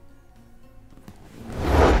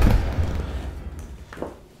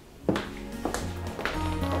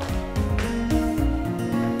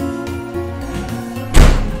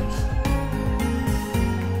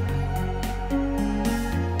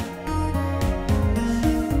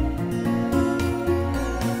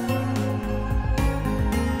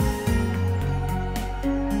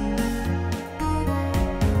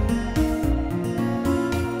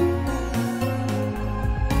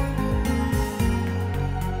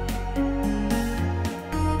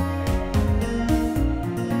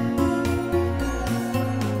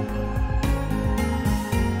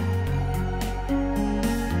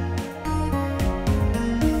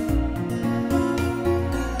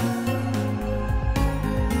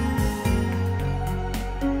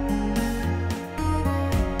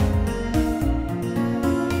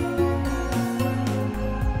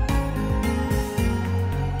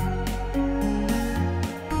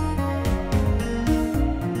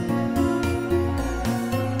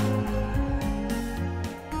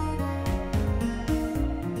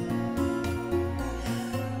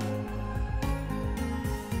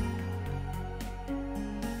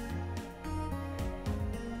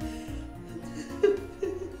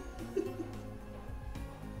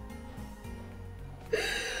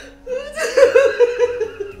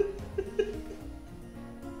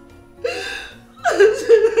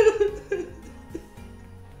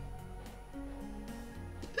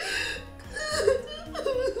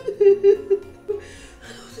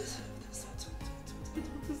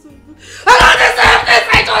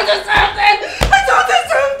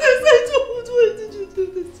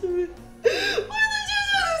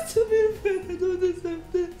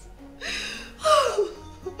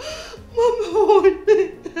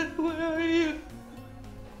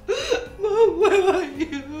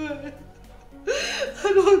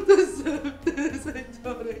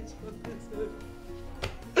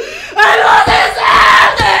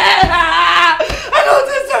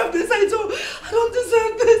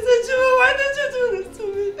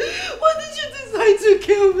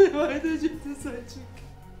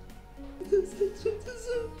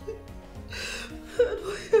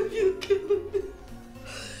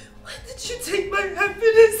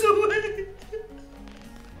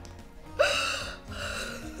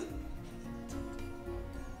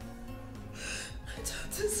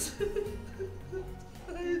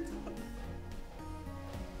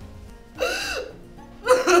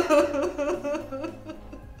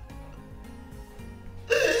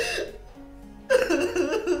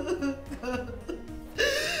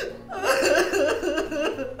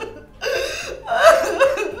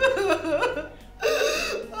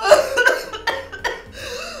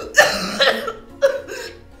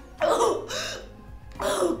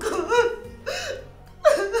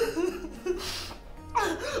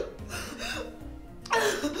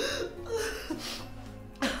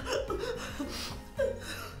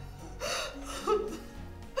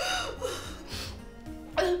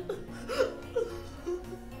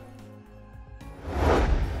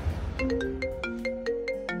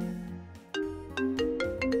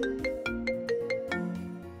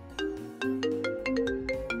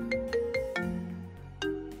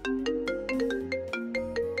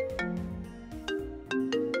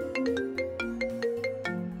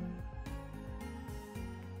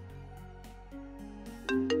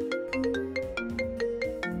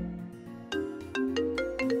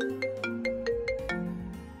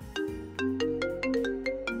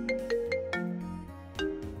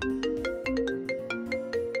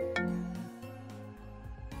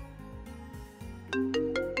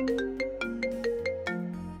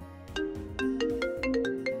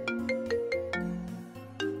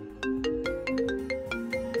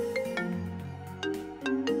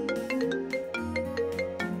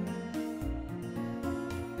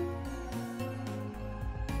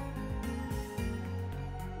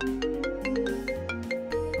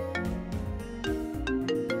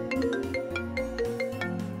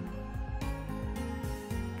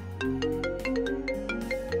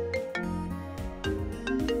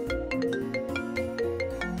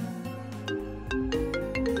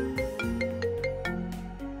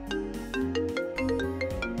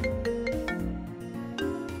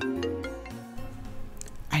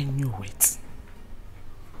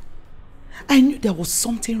 There was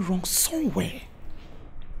something wrong somewhere.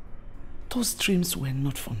 Those dreams were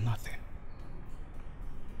not for nothing.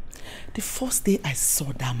 The first day I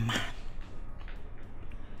saw that man,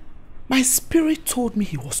 my spirit told me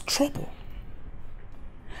he was trouble.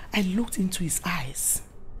 I looked into his eyes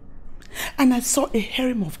and I saw a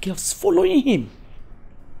harem of girls following him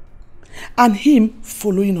and him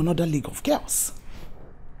following another league of girls.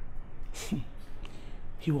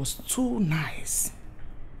 He was too nice,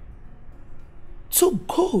 too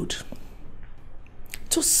good,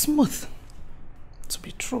 too smooth to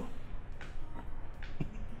be true.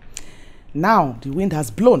 Now the wind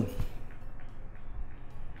has blown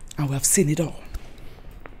and we have seen it all.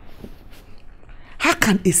 How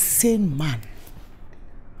can a sane man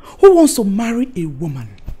who wants to marry a woman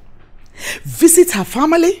visit her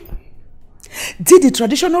family, did the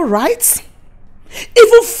traditional rites,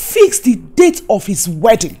 even fix the date of his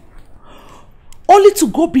wedding, only to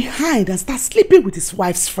go behind and start sleeping with his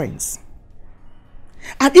wife's friends,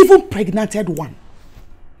 and even pregnanted one?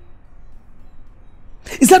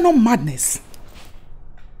 Is that not madness?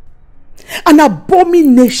 An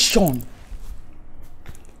abomination.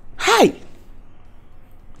 Hi.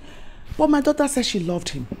 But my daughter said she loved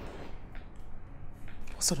him.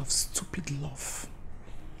 What sort of stupid love?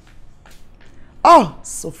 Oh,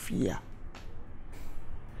 Sophia.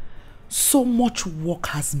 So much work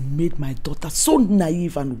has made my daughter so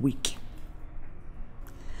naive and weak.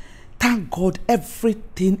 Thank God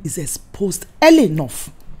everything is exposed early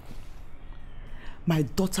enough. My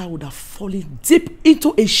daughter would have fallen deep into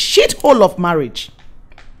a shithole of marriage.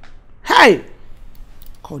 Hey,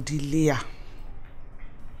 Cordelia.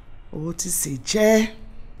 What is it, Jay?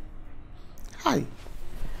 Hi.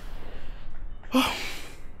 Oh,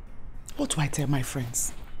 what do I tell my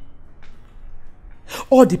friends?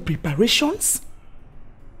 All the preparations,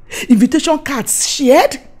 invitation cards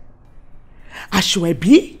shared,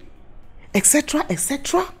 ashwebi, etc.,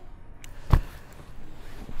 etc.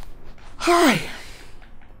 Hi.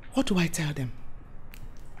 What do I tell them?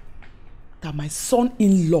 That my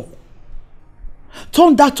son-in-law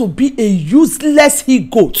turned out to be a useless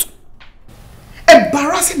he-goat,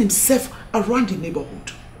 embarrassing himself around the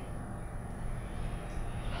neighborhood.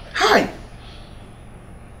 Hi.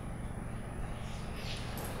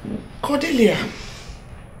 Cordelia,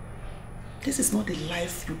 this is not the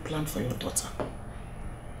life you planned for your daughter.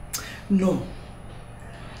 No.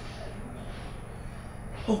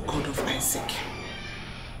 Oh God of Isaac,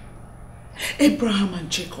 Abraham and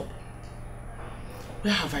Jacob,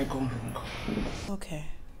 where have I gone wrong? Okay.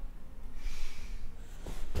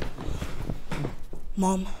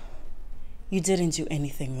 Mom, you didn't do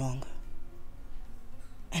anything wrong.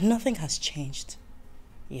 And nothing has changed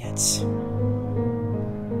yet.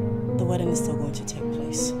 The wedding is still going to take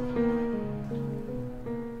place.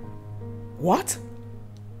 What?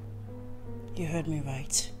 You heard me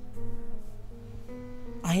right.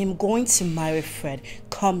 I am going to marry Fred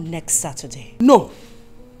come next Saturday. No.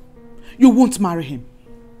 You won't marry him.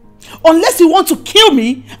 Unless you want to kill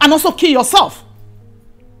me and also kill yourself.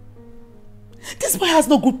 This boy has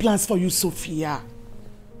no good plans for you, Sophia.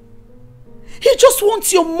 He just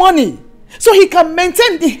wants your money so he can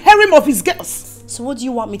maintain the harem of his girls. So what do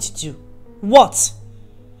you want me to do? What?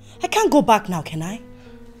 I can't go back now, can I?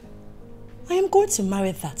 I am going to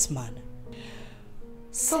marry that man.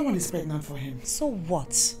 Someone is pregnant for him. So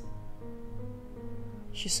what?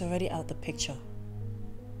 She's already out the picture.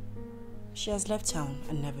 She has left town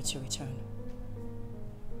and never to return.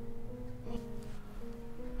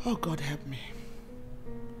 Oh God, help me.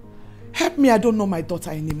 Help me, I don't know my daughter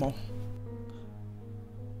anymore.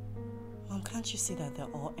 Mom, can't you see that they're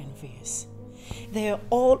all envious? They're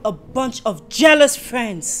all a bunch of jealous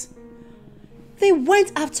friends. They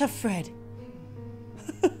went after Fred.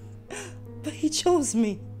 But he chose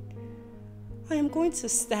me. I am going to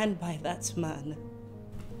stand by that man.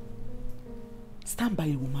 Stand by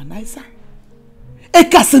a womanizer? A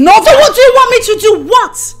Casanova? So what do you want me to do?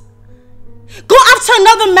 What? Go after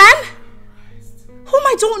another man? Whom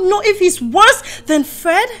I don't know if he's worse than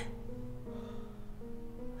Fred?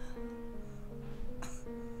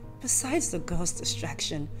 Besides the girl's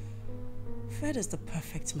distraction, Fred is the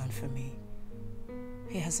perfect man for me.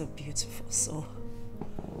 He has a beautiful soul.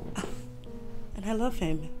 And I love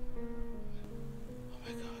him. Oh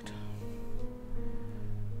my God.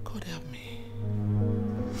 God help me.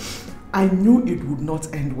 I knew it would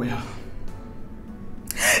not end well.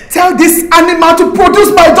 Tell this animal to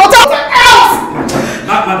produce my daughter else!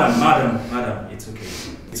 Madam, it's okay.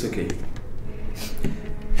 It's okay.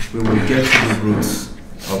 We will get to the roots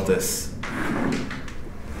of this.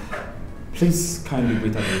 Please kindly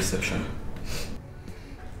wait at the reception.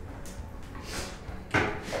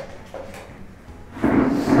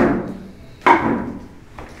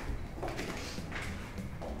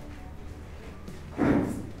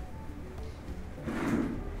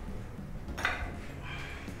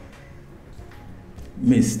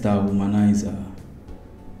 Mr. Womanizer,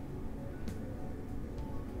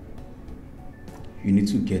 you need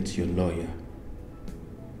to get your lawyer,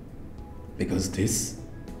 because this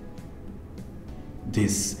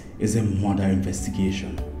is a murder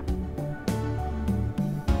investigation.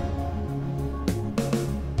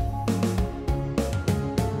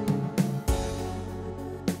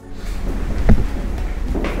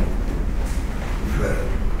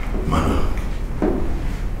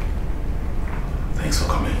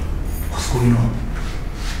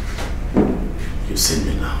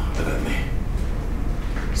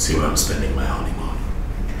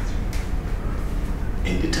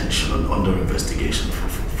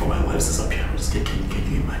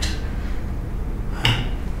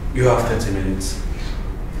 You have 30 minutes.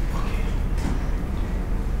 Okay.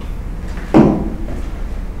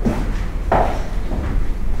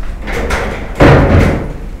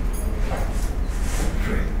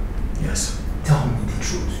 Fred. Yes? Tell me the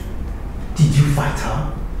truth. Did you fight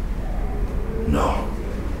her? No.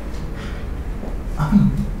 I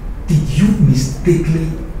mean, did you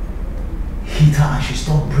mistakenly hit her and she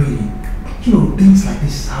stopped breathing? You know, things like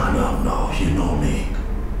this happen. No, you know me.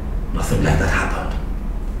 Nothing like that happened.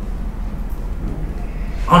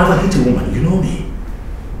 I'll never hit a woman, you know me.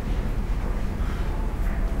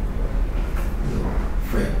 Look,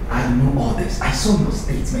 Fred, I know all this. I saw your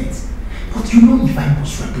statements. But you know, if I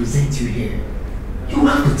must represent you here, you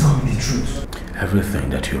have to tell me the truth. Everything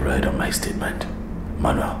that you read on my statement,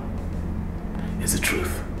 Manuel, is the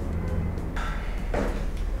truth.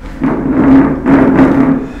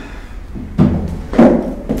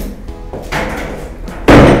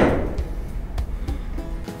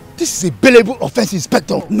 This is a bailable offense,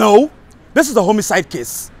 Inspector. No, this is a homicide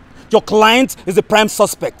case. Your client is the prime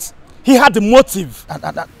suspect. He had the motive.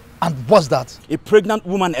 And what's that? A pregnant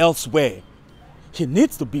woman elsewhere. He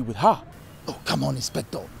needs to be with her. Oh, come on,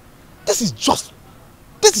 Inspector. This is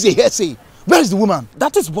a hearsay. Where is the woman?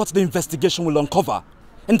 That is what the investigation will uncover.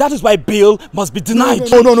 And that is why bail must be denied.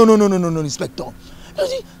 No, Inspector.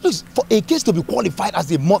 Look, for a case to be qualified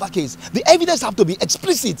as a murder case, the evidence have to be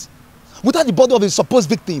explicit. Without the body of a supposed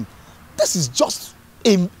victim. This is just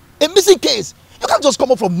a missing case. You can't just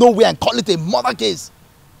come up from nowhere and call it a murder case.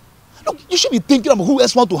 Look, you should be thinking of who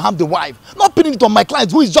else wants to harm the wife, not pinning it on my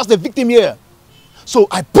client who is just a victim here. So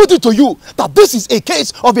I put it to you that this is a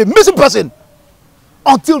case of a missing person.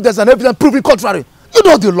 Until there's an evidence proving contrary. You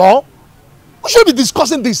know the law. We should be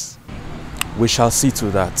discussing this. We shall see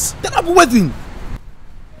to that. Then I'll be waiting.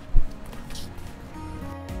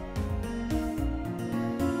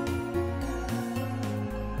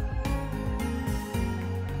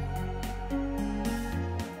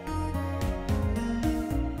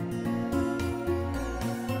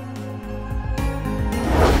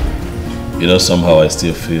 You know, somehow I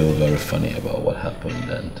still feel very funny about what happened,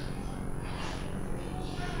 and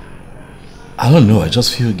I don't know, I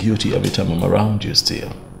just feel guilty every time I'm around you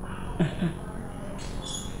still. And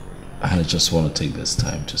I just want to take this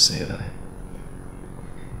time to say that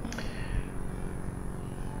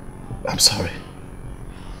I'm sorry.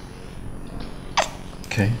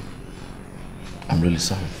 Okay? I'm really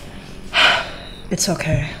sorry. It's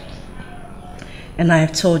okay. And I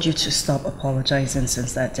have told you to stop apologizing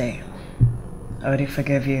since that day. I already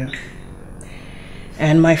forgive you.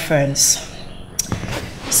 And my friends.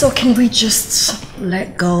 So can we just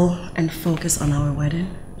let go and focus on our wedding,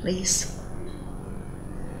 please?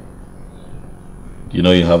 You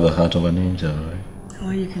know you have the heart of an angel, right? Oh,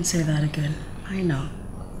 you can say that again. I know.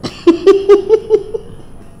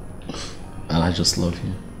 And I just love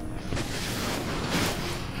you.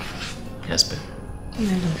 Yes, babe. And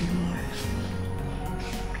I love you more.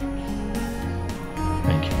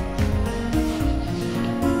 Thank you.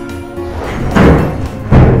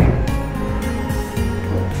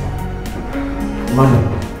 Manu.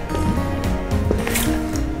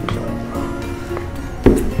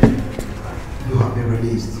 You have been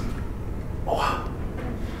released. Oh,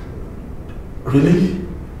 really?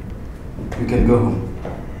 You can go home.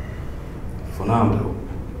 For now.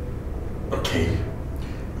 Okay.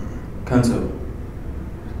 Counsel,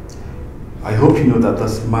 I hope you know that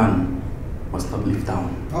this man must not live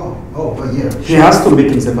down. But yeah. He has to make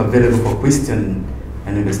himself available for question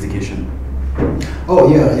and investigation. Oh,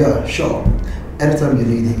 yeah, sure. Anytime you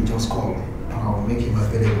need him, just call. And I'll make him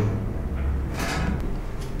available.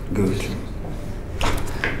 Good.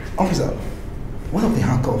 Officer, what of the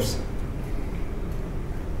handcuffs?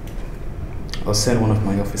 I'll send one of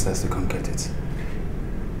my officers to come get it.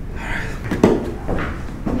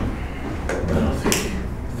 No,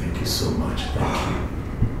 thank you so much.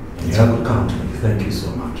 Thank you. You have a company. Thank you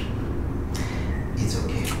so much. It's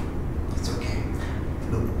okay. It's okay.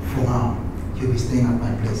 Look, for now, you'll be staying at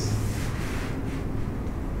my place.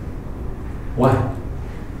 Why?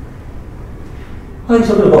 What are you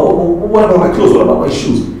talking about? What about my clothes? What about my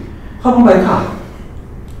shoes? How about my car?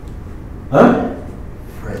 Huh?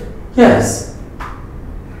 Fred. Yes.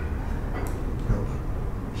 Look,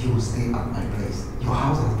 you will stay at my place. Your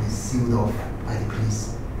house has been sealed off by the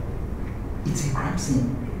police. It's a crime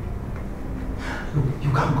scene. Look,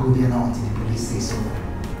 you can't go there now until the police say so.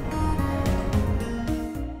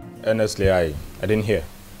 Honestly, I didn't hear.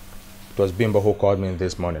 It was Bimbo who called me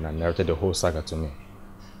this morning and narrated the whole saga to me.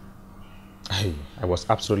 I was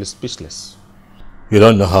absolutely speechless. You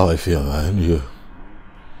don't know how I feel, man. You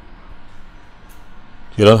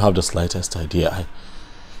don't have the slightest idea.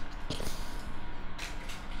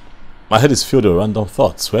 My head is filled with random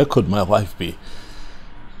thoughts. Where could my wife be?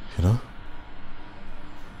 You know?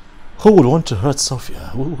 Who would want to hurt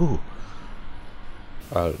Sophia? Who?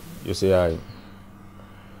 You see,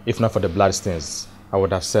 if not for the blood stains, I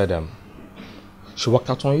would have said she walked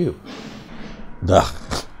out on you. Nah.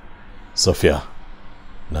 Sophia.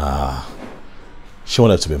 Nah. She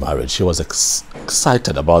wanted to be married. She was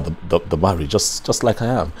excited about the marriage, just like I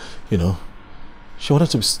am, you know. She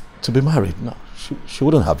wanted to be married. No, she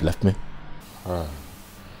wouldn't have left me.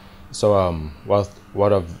 So,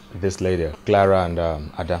 what of this lady, Clara and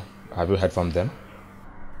Ada? Have you heard from them?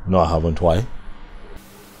 No, I haven't. Why?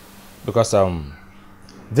 Because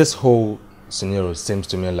this whole scenario seems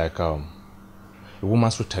to me like a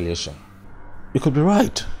woman's retaliation. You could be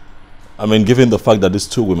right. I mean, given the fact that these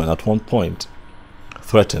two women at one point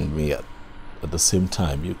threatened me at the same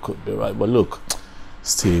time, you could be right. But look,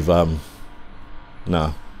 Steve,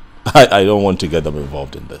 nah, I don't want to get them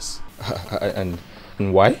involved in this. And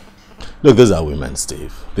why? Look, these are women,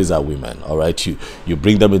 Steve. These are women, all right? You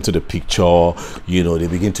bring them into the picture, you know, they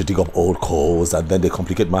begin to dig up old coals, and then they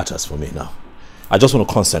complicate matters for me now. I just want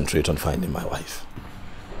to concentrate on finding my wife.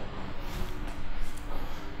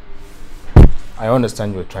 I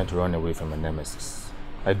understand you're trying to run away from a nemesis.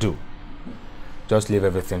 I do. Just leave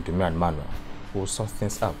everything to me and Manuel. We'll sort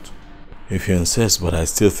things out. If you insist, but I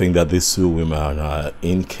still think that these two women are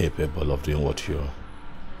incapable of doing what you're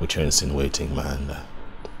insinuating, man.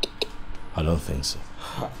 I don't think so.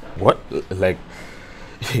 What? Like,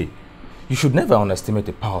 hey, you should never underestimate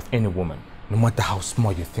the power of any woman, no matter how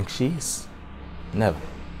small you think she is. Never.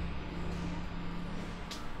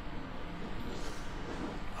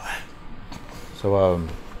 So,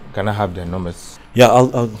 can I have their numbers? Yeah,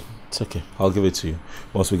 I'll it's okay. I'll give it to you.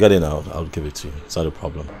 Once we get in, I'll give it to you. It's not a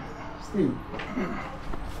problem. Steve.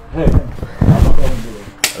 Hey.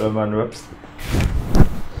 Hello, Manuel.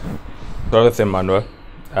 The other thing, Manuel,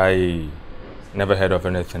 I never heard of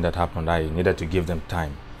anything that happened. I needed to give them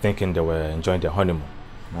time, thinking they were enjoying their honeymoon.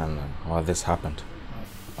 And all this happened.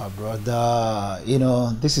 Brother, you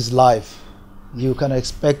know, this is life. You can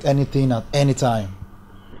expect anything at any time.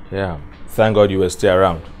 Yeah. Thank God you were still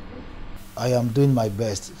around. I am doing my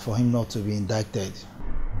best for him not to be indicted.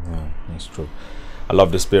 Yeah, that's true. I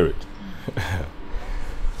love the spirit.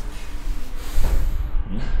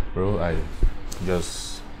 Bro, I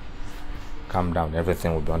just calm down.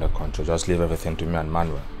 Everything will be under control. Just leave everything to me and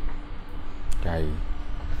Manuel.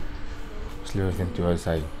 Just leave everything to us.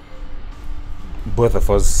 Both of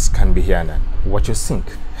us can be here and watch you sink.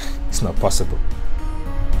 It's not possible.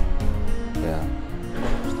 Yeah,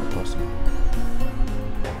 it's not possible.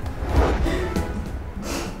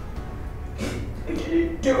 I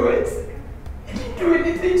didn't do it. I didn't do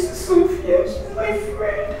anything to Sophia. She's my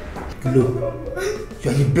friend. Look,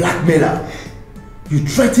 you're a blackmailer. You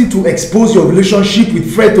threatened to expose your relationship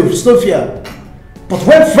with Fred to Sophia. But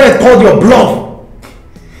when Fred called your bluff,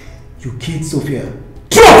 you killed Sophia.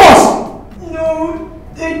 Two of us! No,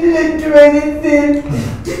 they didn't do anything.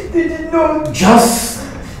 They did not. Just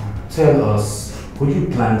tell us who you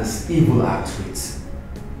planned this evil act with.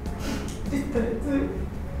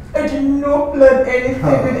 I did not plan anything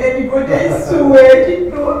with anybody. I swear I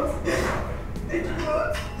did not. I did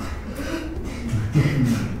not.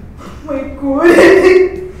 My God.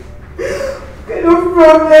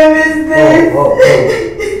 problem is this?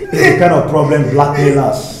 It's the kind of problem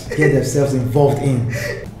blackmailers get themselves involved in.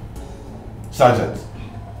 Sergeant,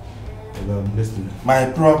 my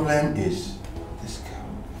problem is this girl,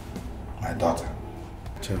 my daughter.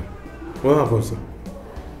 What happened, sir?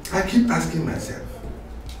 I keep asking myself,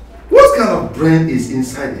 what kind of brain is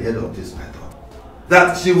inside the head of this my daughter?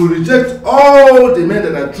 That she will reject all the men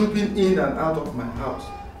that are trooping in and out of my house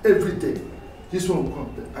every day. This one will come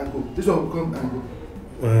and go. This one will come and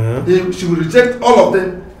go. She will reject all of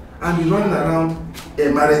them and be running around a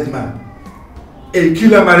married man. A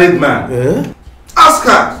killer married man. Ask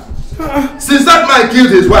her. Since that man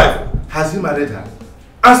killed his wife, has he married her?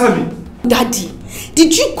 Answer me. Daddy,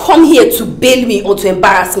 did you come here to bail me or to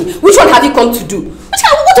embarrass me? Which one have you come to do?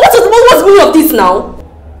 What's the meaning of this now?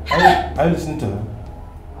 Are you listening to her?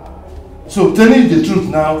 So telling you the truth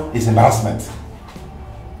now is embarrassment.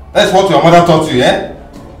 That's what your mother taught you, eh?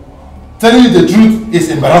 Telling you the truth is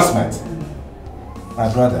embarrassment. My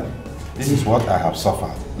brother, this is what I have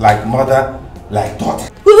suffered. Like mother, like daughter.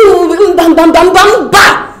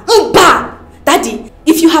 Daddy,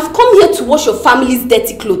 if you have come here to wash your family's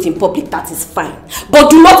dirty clothes in public, that is fine. But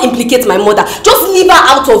do not implicate my mother. Just leave her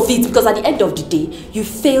out of it, because at the end of the day, you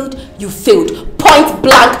failed. Point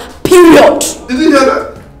blank, period. Did you hear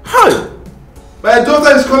that? Hi! My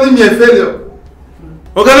daughter is calling me a failure.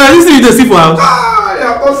 Okay, now listen to the see for her. You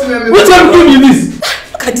have not seen anything. Which one give you this?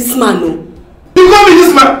 Look at this man, no. You call me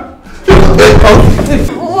this man?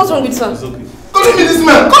 What's wrong with her? It's okay. Calling me this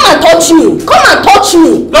man? Come and touch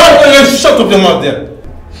me. No, shut up your mouth there.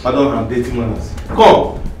 Pardon, I'm dating manners.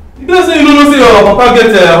 Come. You don't say you don't say your papa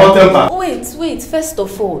get a hot temper. Wait, first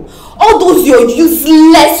of all those your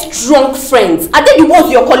useless drunk friends, are they the ones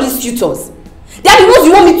you're calling suitors? They are the ones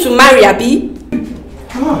you want me to marry, Abi?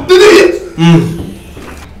 Did you?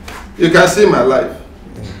 You can see my life.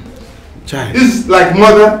 Child. This is like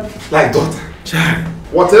mother, like daughter. Child.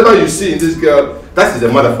 Whatever you see in this girl, that is the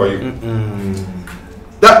mother for you.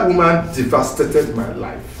 That woman devastated my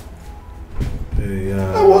life.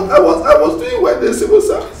 Yeah. I was doing well in the civil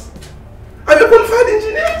service. I'm a qualified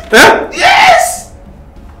engineer. Huh? Yes!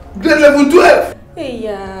 Grade level 12.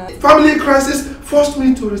 Yeah. Family crisis forced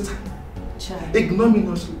me to retire. Child.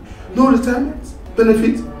 Ignominiously. No retirement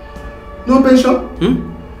benefit. No pension.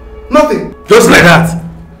 Nothing. Just like that.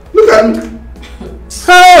 Look at me.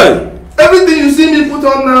 Hey! Everything you see me put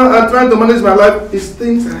on now and trying to manage my life is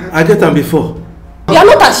things I have. I get them before. You are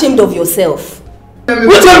not ashamed of yourself.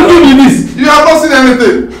 Which one give me this? You have not seen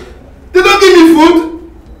anything. They don't give me food.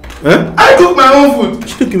 Huh? I cook my own food.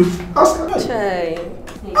 She don't give me. Ask her.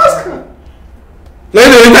 Ask her. Let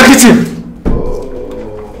me in the kitchen.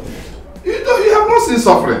 Oh. You have not seen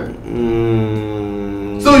suffering.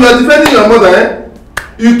 So you are defending your mother, eh?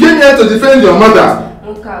 You came here to defend your mother.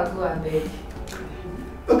 Okay, go ahead.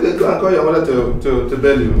 Okay, go and call your mother to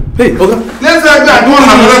bail you. Hey, okay. Let's go and call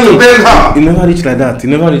her mother to bail her. You never reach like that.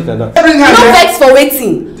 Bring her No here. vex for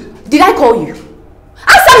waiting. Did I call you?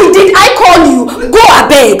 Answer me, did I call you? Go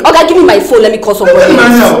abeg. Okay, give me my phone. Let me call somebody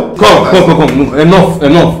else. Come.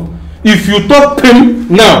 Enough. If you talk him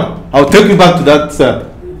now, I'll take you back to that side.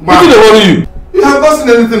 What did they worry you? You have not seen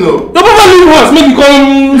anything, no. Your papa leave once, make you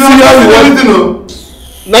come see how you want. Anything, no.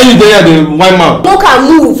 Now you there the white mouth. Don't can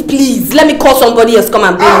move, please. Let me call somebody else. Come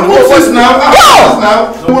and bring me. What's this now?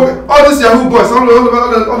 Go! All these Yahoo boys, all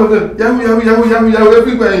of them. Yahoo,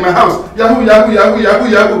 everywhere in my house. Yahoo.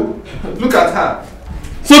 Look at her.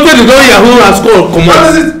 So tell the girl Yahoo has called command.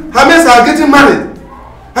 What is it? Her mates are getting married.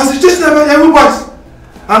 And she's just about Yahoo boys.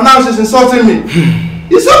 And now she's insulting me.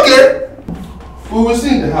 It's okay. We will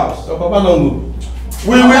see in the house. Your papa don't go.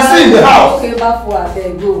 We will see in the house. Okay, back for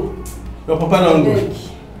abeg, go. Your papa don't go.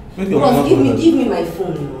 Bros, give me my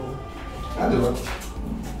phone.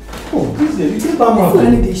 Oh, please, you get that man. I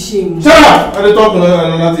need the shame. Shut up! I dey talk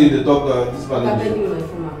another thing. They talk this man. I beg you my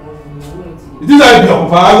phone. It is like your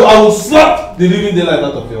papa. I will slap the living daylight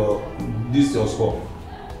out of your skull.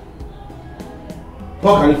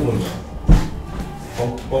 Go carry phone.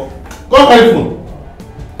 Go carry phone.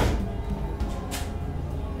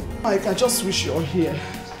 Mike, I just wish you're here.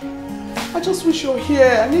 I just wish you're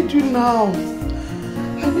here. I need you now.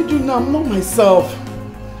 I'm not myself.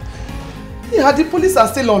 Yeah, the police are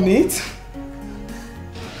still on it.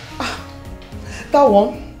 That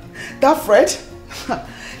one, that Fred,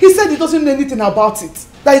 he said he doesn't know anything about it.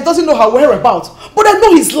 That he doesn't know her whereabouts. But I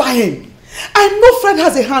know he's lying. I know Fred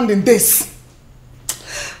has a hand in this.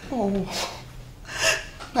 Oh,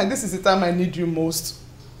 and this is the time I need you most.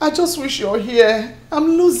 I just wish you're here. I'm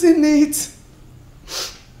losing it.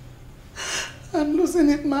 I'm losing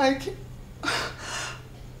it, Mike.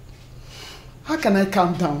 How can I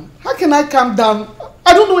calm down?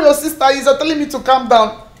 I don't know where your sister is. You're telling me to calm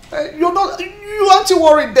down. You aren't you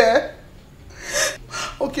worried there?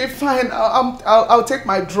 Okay, fine. I'll take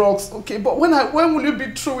my drugs. Okay, but when will you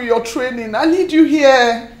be through with your training? I need you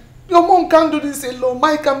here. Your mom can't do this alone.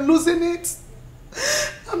 Mike, I'm losing it.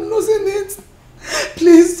 I'm losing it.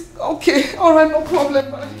 Please. Okay. All right. No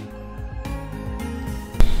problem.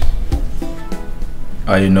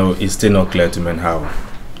 You know, it's still not clear to me how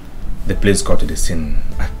the police got to the scene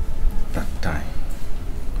at that time.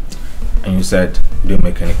 And you said you didn't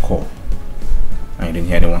make any call and you didn't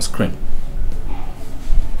hear anyone scream.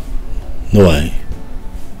 No,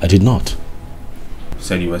 I did not. You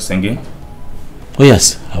said you were singing? Oh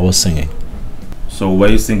yes, I was singing. So were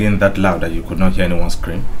you singing that loud that you could not hear anyone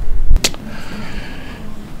scream?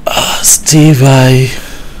 Steve, I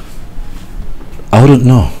wouldn't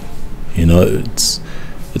know. You know, it's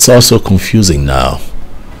also confusing now.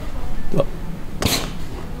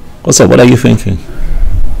 What's up? What are you thinking?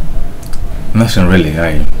 Nothing really.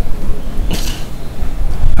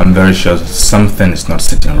 I'm very sure something is not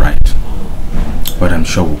sitting right. But I'm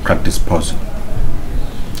sure we'll crack this puzzle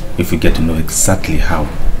if we get to know exactly how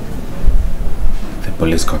the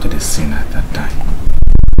police got to the scene at that time.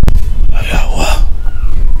 Yeah, well,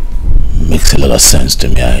 makes a lot of sense to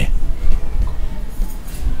me.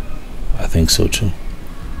 I think so too.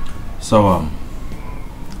 So,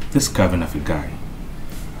 this Kevin of a guy,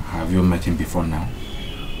 have you met him before now?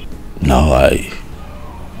 No, I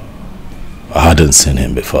hadn't seen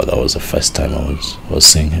him before. That was the first time I was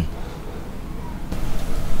seeing him.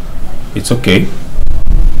 It's okay.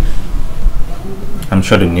 I'm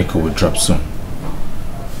sure the nickel will drop soon.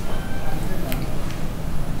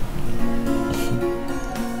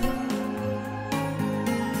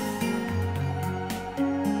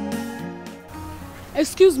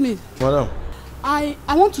 Excuse me. Madam. I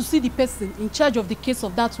want to see the person in charge of the case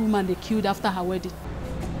of that woman they killed after her wedding.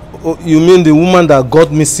 Oh, you mean the woman that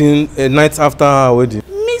got missing a night after her wedding?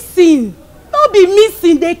 Missing? Not be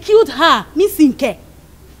missing, they killed her. Missing care.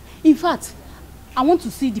 In fact, I want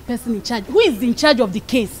to see the person in charge. Who is in charge of the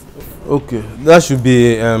case? Okay, that should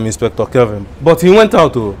be Inspector Kevin. But he went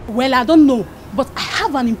out too. Well, I don't know. But I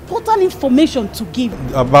have an important information to give.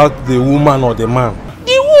 About the woman or the man?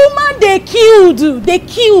 The woman they killed. They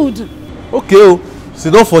killed. Okay, oh.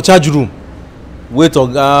 Sit down for charge room. Wait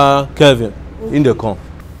on Kevin in the car.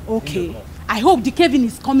 Okay. I hope the Kevin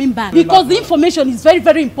is coming back. Because the information is very,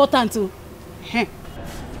 very important too.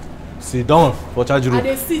 Sit down for charge room. And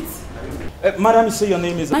they sit. Madam, you say your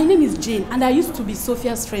name is... My name is Jane, and I used to be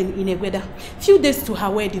Sophia'S friend in Egweda. Few days to her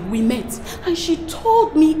wedding, we met, and she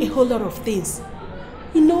told me a whole lot of things.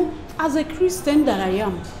 You know, as a Christian that I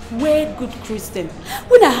am, we're good Christian.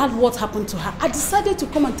 When I heard what happened to her, I decided to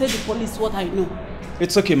come and tell the police what I know.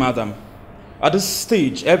 It's okay, madam. At this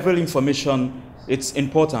stage, every information, it's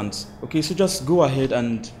important. Okay, so just go ahead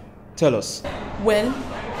and tell us. Well,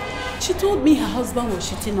 she told me her husband was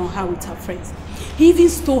cheating on her with her friends. He even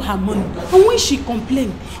stole her money. And when she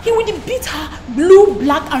complained, he would beat her blue,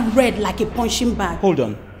 black, and red like a punching bag. Hold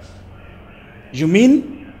on. You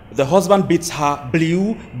mean the husband beats her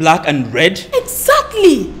blue, black, and red?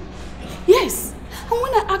 Exactly. Yes. And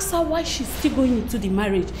when I asked her why she's still going into the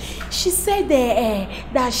marriage, she said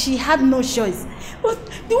that she had no choice. But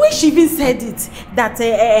the way she even said it, that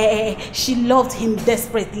she loved him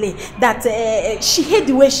desperately, that she hated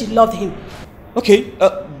the way she loved him. Okay,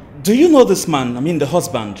 do you know this man, I mean the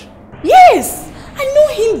husband? Yes, I know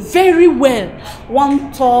him very well.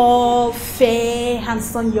 One tall, fair,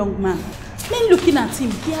 handsome young man. Men looking at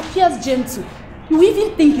him, he appears gentle. You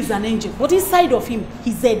even think he's an angel, but inside of him,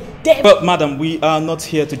 he's a devil. But madam, we are not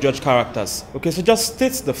here to judge characters. Okay, so just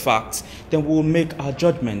state the facts, then we'll make our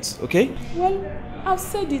judgments, okay? Well, I've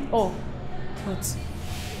said it all. But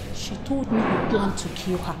she told me he planned to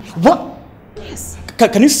kill her. What? Yes.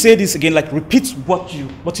 Can you say this again? Like repeat what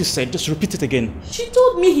you said. Just repeat it again. She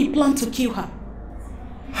told me he planned to kill her.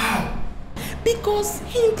 How? Because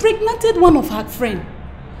he impregnated one of her friends.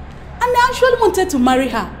 And I actually wanted to marry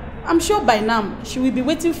her. I'm sure by now she will be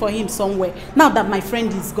waiting for him somewhere, now that my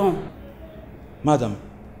friend is gone. Madam,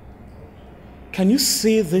 can you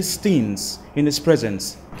say these things in his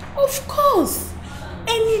presence? Of course.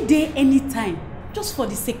 Any day, any time. Just for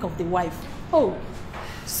the sake of the wife. Oh,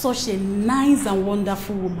 such a nice and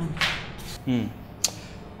wonderful woman.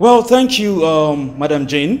 Well, thank you, Madam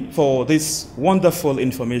Jane, for this wonderful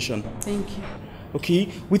information. Thank you.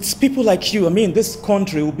 Okay, with people like you, I mean, this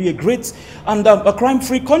country will be a great and a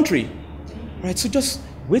crime-free country. Right, so just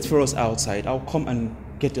wait for us outside. I'll come and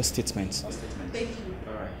get your statements. Thank you.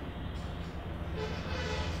 All right.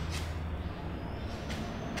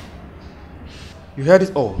 You heard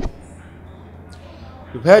it all.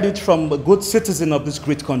 You've heard it from a good citizen of this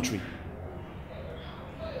great country.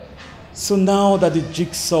 So now that the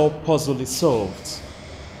jigsaw puzzle is solved,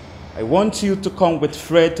 I want you to come with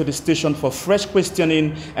Fred to the station for fresh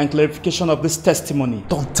questioning and clarification of this testimony.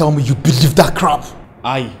 Don't tell me you believe that crap.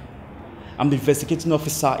 I am the investigating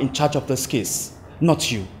officer in charge of this case,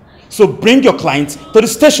 not you. So bring your client to the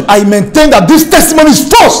station. I maintain that this testimony is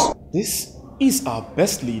false. This is our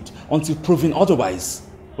best lead until proven otherwise.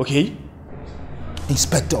 Okay?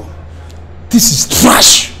 Inspector, this is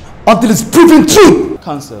trash until it's proven true.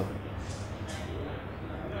 Counsel,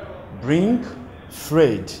 bring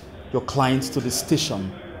Fred, your client, to the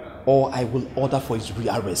station, or I will order for his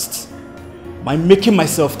rearrest. Am I making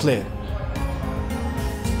myself clear?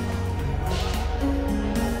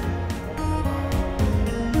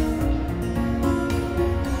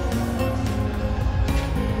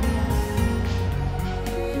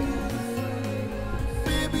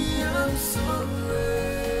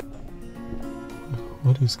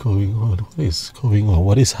 What is going on? What is going on?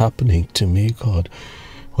 What is happening to me, God?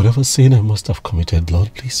 Whatever sin I must have committed,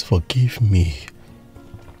 Lord, please forgive me.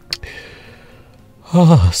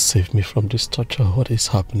 Save me from this torture. What is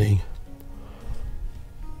happening?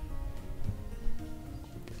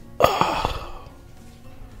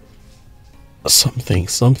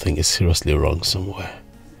 Something is seriously wrong somewhere.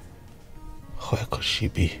 Where could she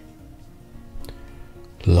be?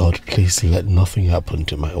 Lord, please let nothing happen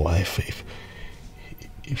to my wife.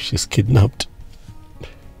 If she's kidnapped,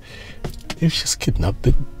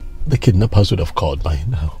 the kidnappers would have called by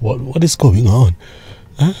now. What is going on?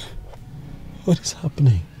 Huh? What is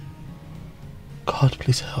happening? God,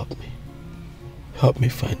 please help me. Help me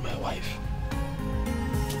find my wife.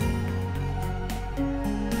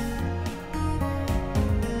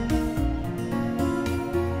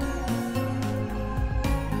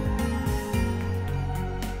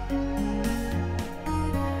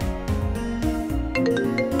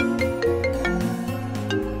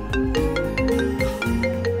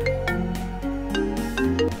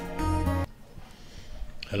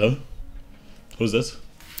 Hello? Who's this?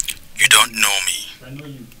 You don't know me. I know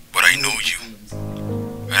you. But I know you.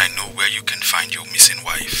 And I know where you can find your missing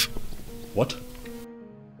wife. What?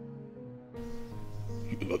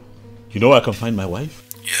 You know where I can find my wife?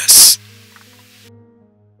 Yes.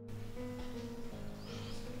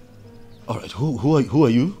 Alright, who are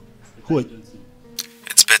you?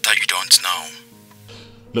 It's better you don't know.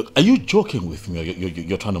 Look, are you joking with me or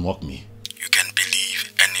you're trying to mock me? You can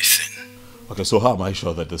believe anything. Okay, so how am I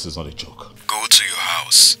sure that this is not a joke? Go to your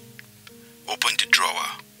house. Open the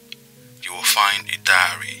drawer. You will find a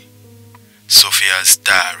diary. Sophia'S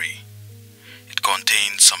diary. It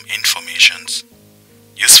contains some informations.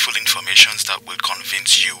 Useful informations that will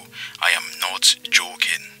convince you I am not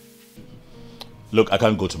joking. Look, I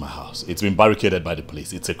can't go to my house. It's been barricaded by the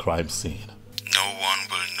police. It's a crime scene. No one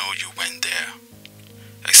will know you went there,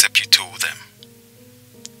 except you told them.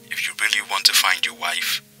 If you really want to find your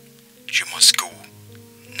wife, you must go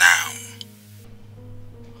now.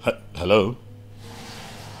 Hello?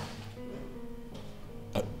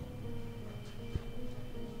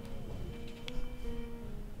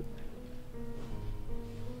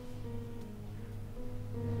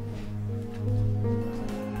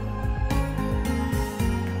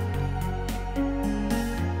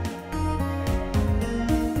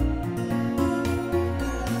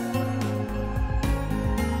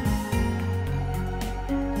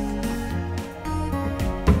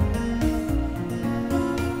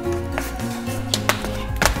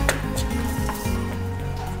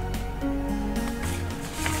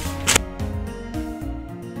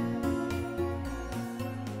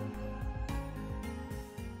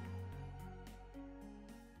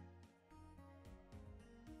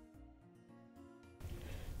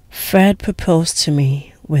 Fred proposed to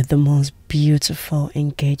me with the most beautiful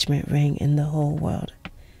engagement ring in the whole world.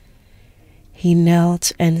 He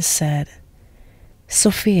knelt and said,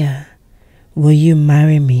 "Sophia, will you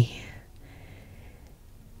marry me?"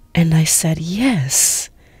 And I said, "Yes.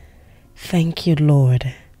 Thank you,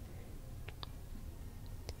 Lord."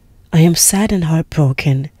 I am sad and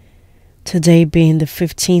heartbroken. Today being the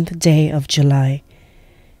 15th day of July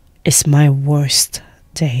is my worst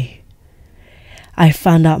day. I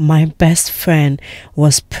found out my best friend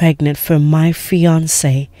was pregnant for my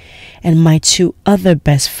fiancé, and my 2 other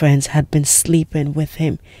best friends had been sleeping with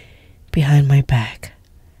him behind my back.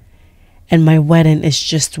 And my wedding is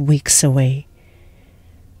just weeks away.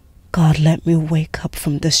 God, let me wake up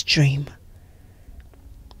from this dream.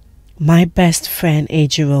 My best friend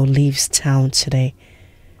Ejiro leaves town today,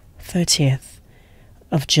 30th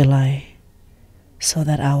of July, so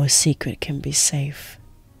that our secret can be safe.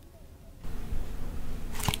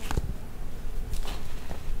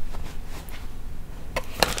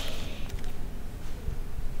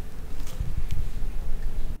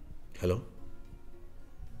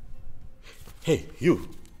 Hey, you.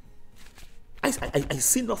 I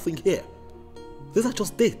see nothing here. These are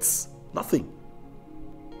just dates. Nothing.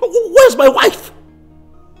 Where's my wife?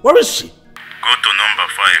 Where is she? Go to number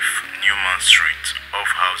 5, Newman Street, off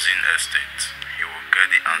Housing Estate. You will get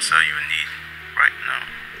the answer you need right now.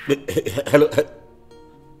 Hello?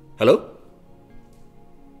 Hello?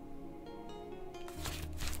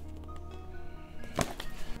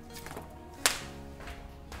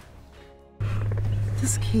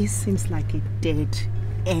 This case seems like a dead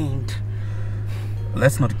end.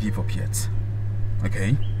 Let's not give up yet,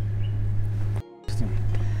 okay?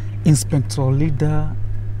 Inspector Leader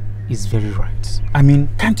is very right. I mean,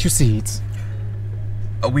 can't you see it?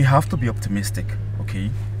 We have to be optimistic, okay?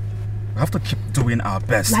 We have to keep doing our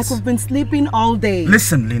best. Like we've been sleeping all day.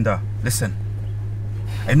 Listen, Linda, listen.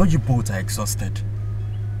 I know you both are exhausted.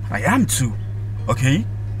 I am too, okay?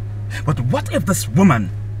 But what if this woman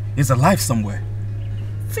is alive somewhere?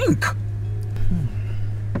 Think.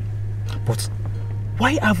 But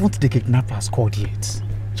why haven't the kidnappers called yet?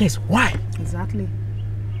 Yes, why? Exactly.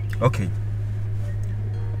 Okay.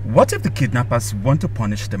 What if the kidnappers want to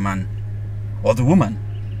punish the man or the woman?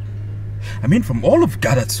 I mean, from all I've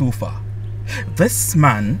gathered so far, this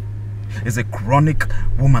man is a chronic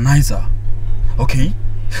womanizer. Okay?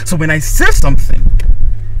 So when I say something...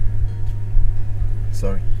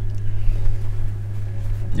 Sorry.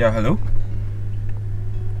 Yeah, hello?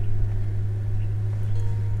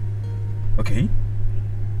 Okay.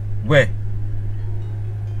 Where?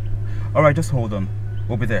 Alright, just hold on.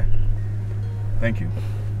 We'll be there. Thank you.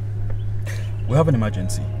 We have an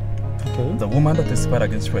emergency. Okay. The woman that testified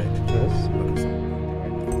against Fred. Yes.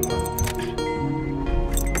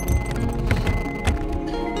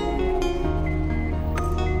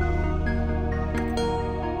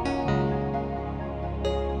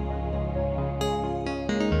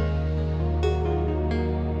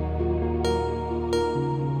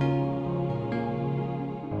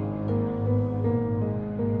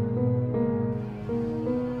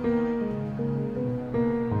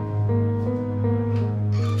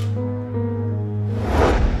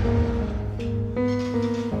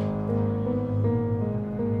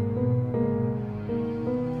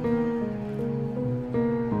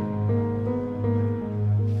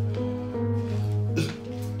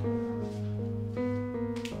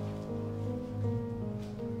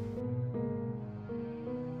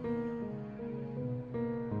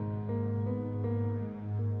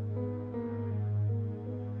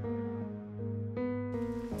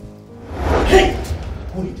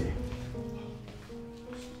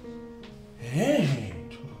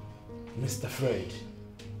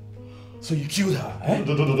 So you killed her, eh?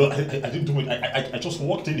 No, I didn't do it. I just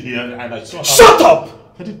walked in here and I saw her. Shut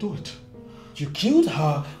up! I didn't do it. You killed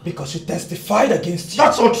her because she testified against you.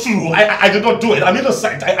 That's not true. I did not do it. I'm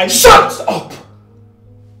innocent. Shut up!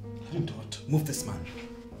 I didn't do it. Move this man.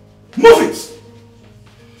 Move it!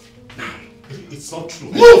 It's not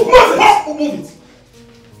true. Move it! Move it!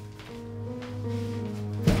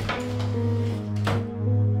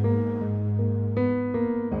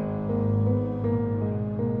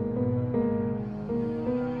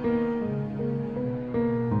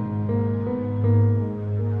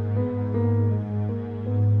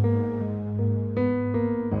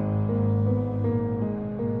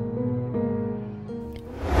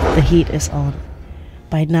 The heat is on.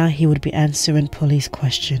 By now he would be answering police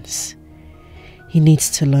questions. He needs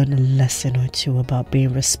to learn a lesson or two about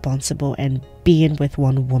being responsible and being with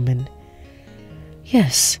one woman.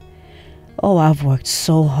 Yes. Oh, I've worked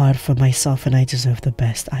so hard for myself and I deserve the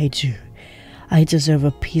best. I do. I deserve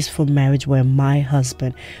a peaceful marriage where my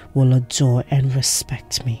husband will adore and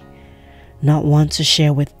respect me. Not one to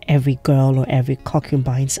share with every girl or every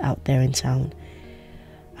concubines out there in town.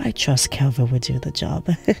 I trust Kelvin will do the job.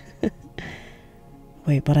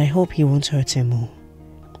 Wait, but I hope he won't hurt him more.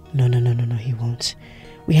 No, he won't.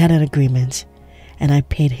 We had an agreement, and I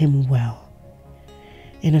paid him well.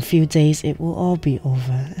 In a few days, it will all be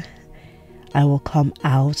over. I will come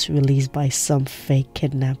out released by some fake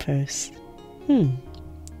kidnappers.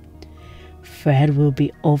 Fred will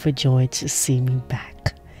be overjoyed to see me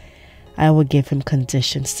back. I will give him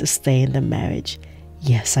conditions to stay in the marriage.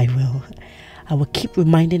 Yes, I will. I will keep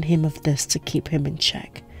reminding him of this to keep him in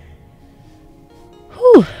check.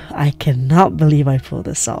 Whew, I cannot believe I pulled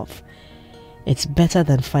this off. It's better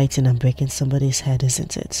than fighting and breaking somebody's head,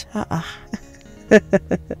 isn't it?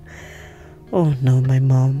 Oh no, my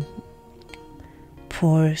mom.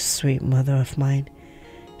 Poor, sweet mother of mine.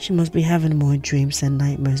 She must be having more dreams and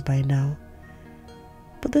nightmares by now.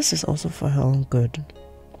 But this is also for her own good.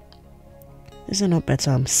 Is it not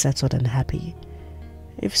better I'm settled and happy?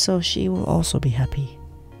 If so, she will also be happy.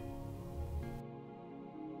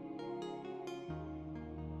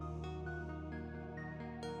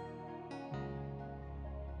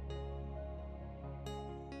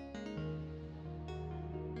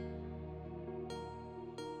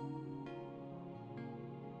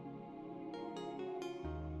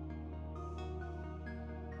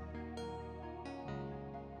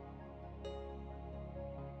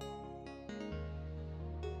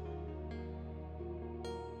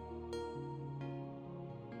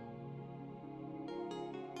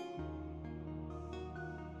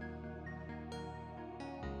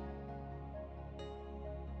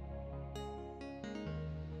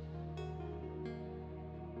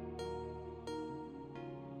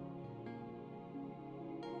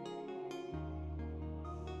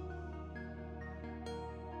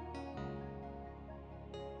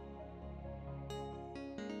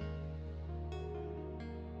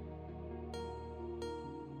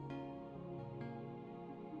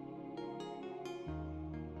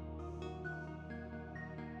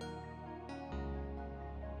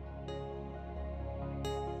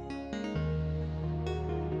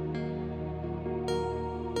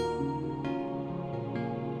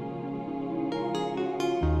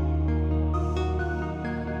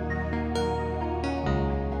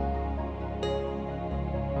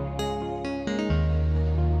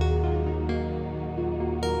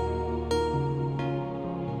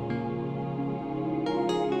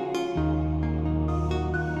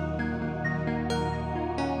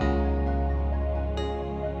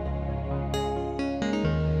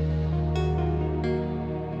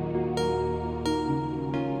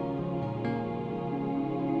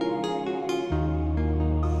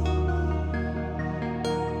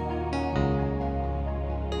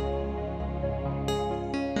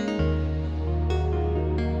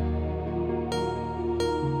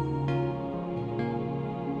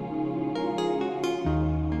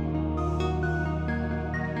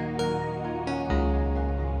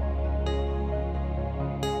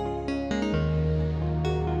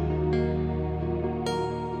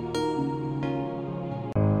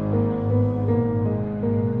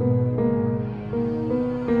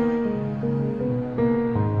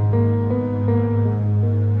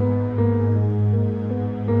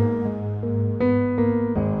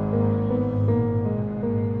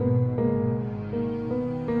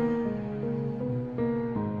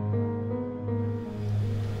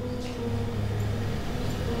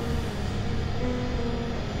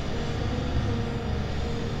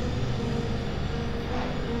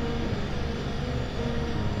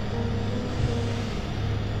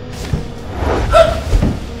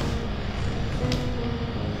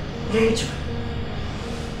 Rachel,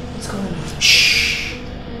 what's going on? Shh.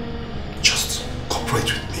 Just cooperate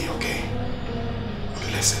with me, okay?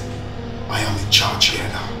 Listen, I am in charge here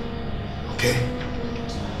now, okay?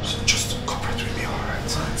 So just cooperate with me,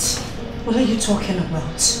 alright? What are you talking about?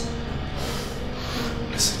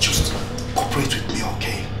 Listen, just cooperate with me,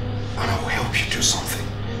 okay? And I will help you do something,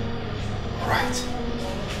 alright?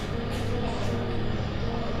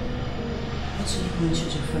 What are you going to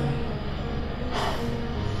do for me?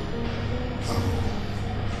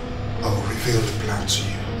 I will reveal the plan to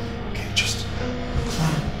you, okay? Just...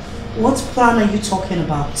 Plan? What plan are you talking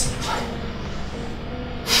about?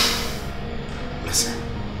 Listen.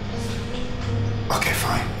 Okay,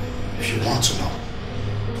 fine. If you want to know.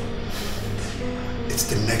 It's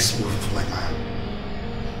the next move of my man.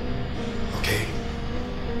 Okay?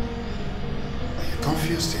 Are you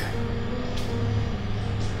confused here?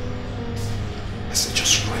 Listen,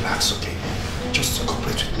 just relax, okay? Just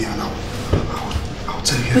cooperate with me and I'll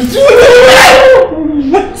tell you.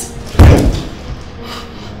 What?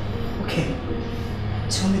 Okay.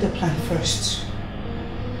 Tell me the plan first.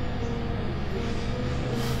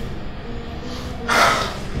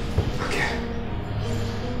 Okay.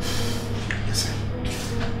 Listen.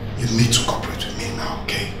 You need to cooperate with me now,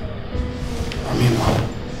 okay? I mean, I'll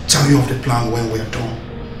tell you of the plan when we're done.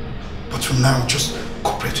 But from now, just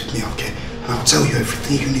cooperate with me, okay? And I'll tell you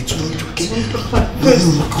everything you need to know, okay? No,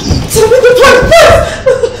 come on. Tell me the plan first!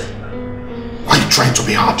 Why are you trying to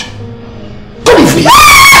be hard? Come on,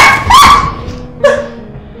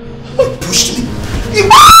 you pushed me. You...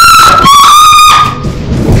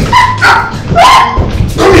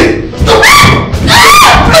 Come here!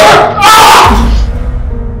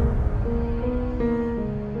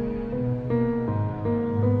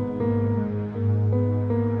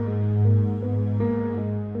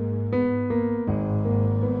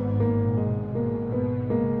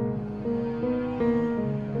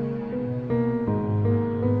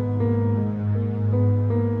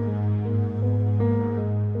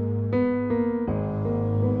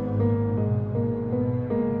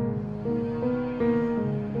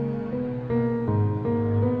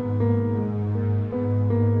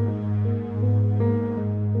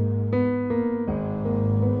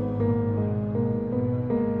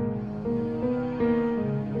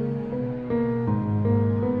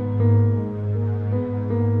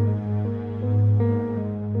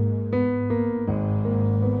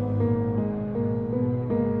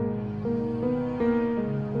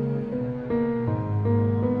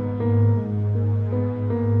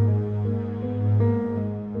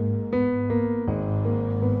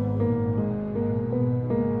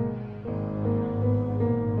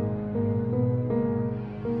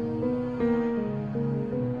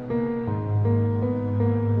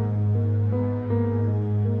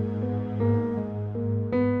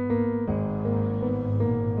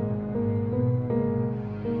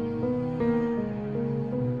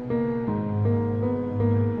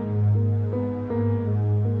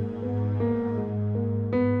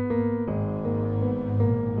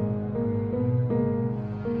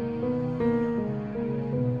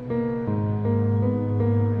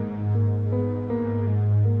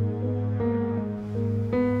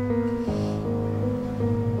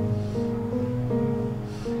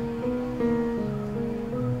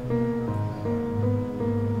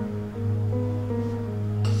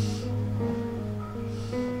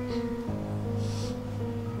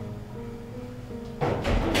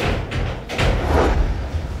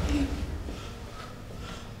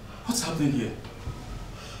 Here?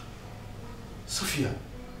 Sophia,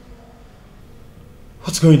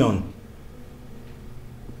 what's going on?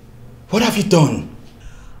 What have you done?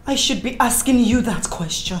 I should be asking you that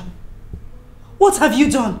question. What have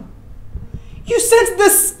you done? You sent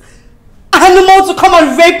this animal to come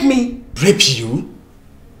and rape me. Rape you?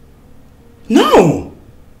 No!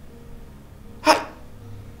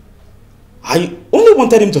 I only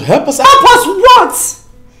wanted him to help us. Help us what?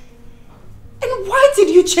 And why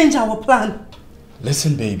did you change our plan?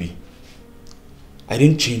 Listen, baby. I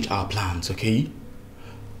didn't change our plans, okay?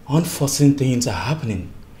 Unforeseen things are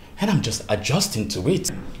happening, and I'm just adjusting to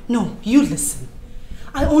it. No, you listen.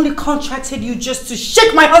 I only contracted you just to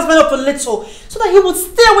shake my husband up a little so that he would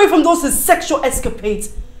stay away from those sexual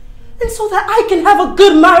escapades and so that I can have a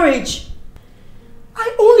good marriage.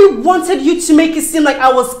 I only wanted you to make it seem like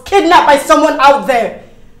I was kidnapped by someone out there.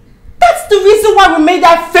 That's the reason why we made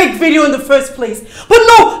that fake video in the first place. But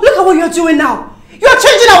no, look at what you're doing now. You're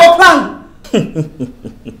changing our plan.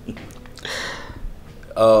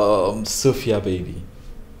 Sophia, baby.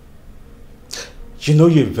 You know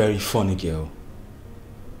you're a very funny girl.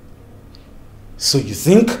 So you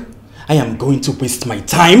think I am going to waste my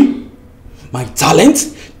time, my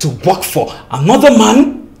talent, to work for another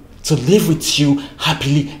man to live with you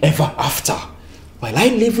happily ever after, while I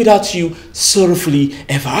live without you sorrowfully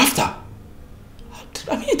ever after.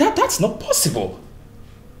 I mean, that's not possible.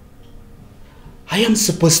 I am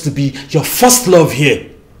supposed to be your first love here.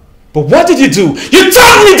 But what did you do? You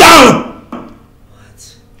turned me down!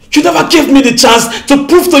 What? You never gave me the chance to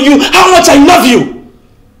prove to you how much I love you.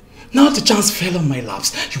 Now the chance fell on my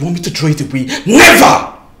laps. You want me to throw it away? Never!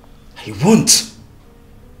 I won't.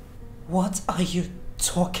 What are you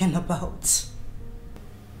talking about?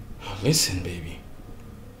 Listen, baby.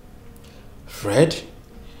 Fred,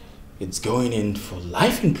 it's going in for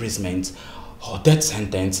life imprisonment or death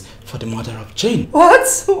sentence for the murder of Jane.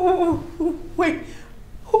 What? Wait,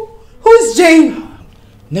 who's Jane?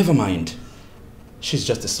 Never mind. She's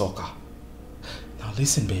just a sucker. Now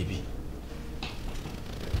listen, baby.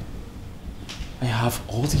 I have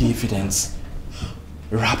all the evidence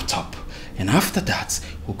wrapped up. And after that,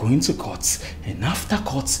 we'll go into court. And after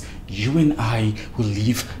court, you and I will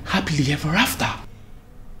live happily ever after.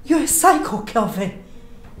 You're a psycho, Kelvin.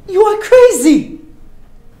 You are crazy.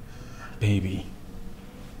 Baby,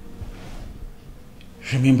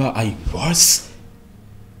 remember I was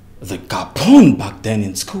the capone back then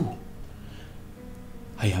in school.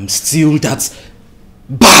 I am still that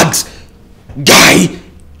bad guy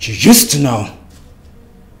you used to know.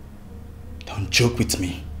 Don't joke with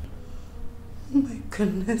me. Oh my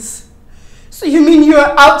goodness. So you mean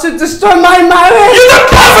you're out to destroy my marriage? You're not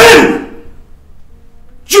Kevin!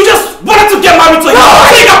 You just wanted to get married to him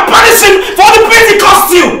so you can punish him for the pain he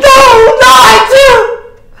cost you! No, I do!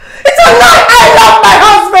 It's a lie! I love my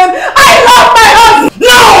husband! I love my husband!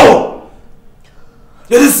 No!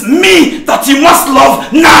 It is me that you must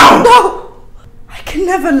love now! No! I can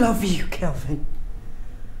never love you, Kelvin.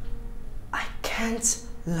 I can't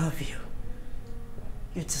love you.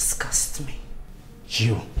 You disgust me.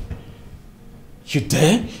 You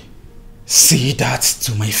dare say that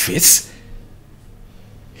to my face?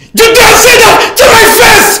 You dare say that to my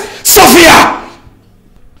face, Sophia!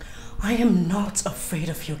 I am not afraid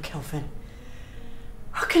of you, Kelvin.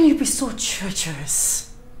 How can you be so treacherous?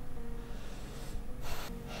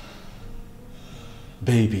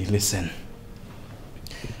 Baby, listen.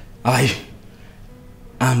 I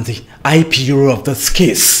am the IPO of this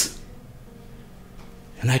case.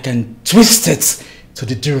 And I can twist it to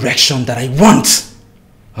the direction that I want.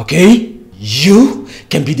 Okay? You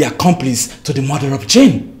can be the accomplice to the murder of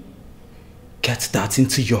Jane. Get that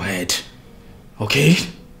into your head. Okay?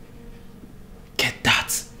 Get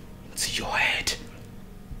that into your head.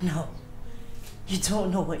 No. You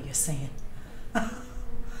don't know what you're saying.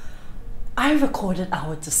 I recorded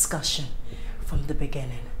our discussion from the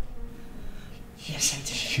beginning. Yes, I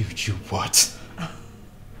did. You what?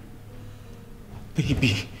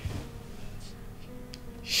 Baby,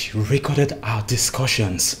 you recorded our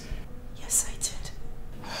discussions. Yes, I did.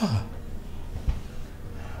 Huh.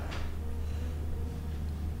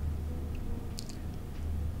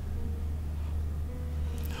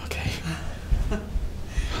 Okay.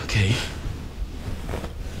 Okay.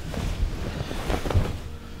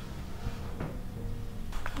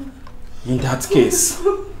 In that case,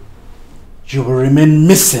 you will remain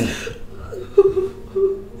missing.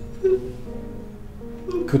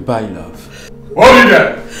 Goodbye, love. Hold it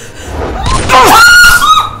there!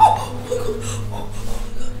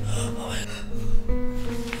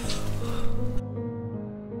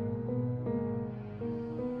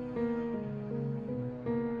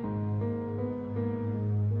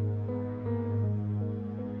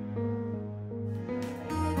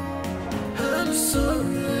 I'm sorry,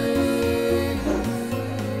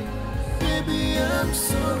 baby, I'm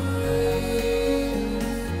sorry.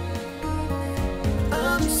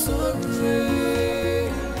 I'm sorry,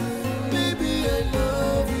 baby, I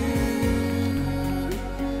love you.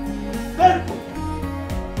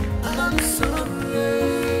 I'm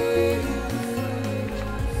sorry,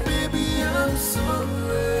 baby, I'm sorry.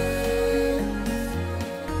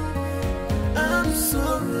 I'm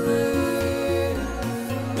sorry,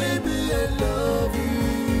 baby, I love you.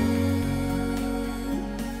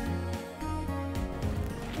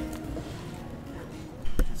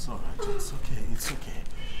 It's alright, it's okay, it's okay.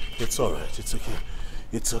 It's alright, it's okay.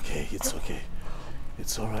 It's okay, it's okay.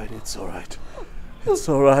 It's alright, it's alright. It's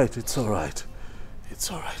alright, it's alright.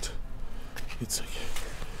 It's alright. It's okay.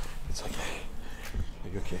 It's okay. Are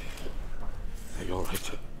you okay? Are you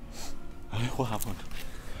alright? What happened?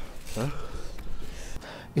 Huh?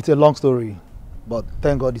 It's a long story, but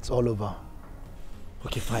thank God it's all over.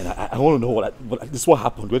 Okay, fine. I want to know this is what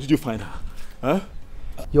happened. Where did you find her? Huh?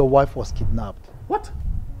 Your wife was kidnapped. What?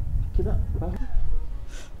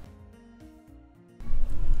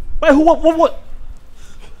 Wait, who? What?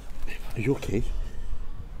 Are you okay?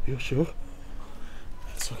 Are you sure?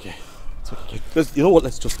 It's okay. It's okay. You know what?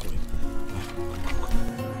 Let's just go in.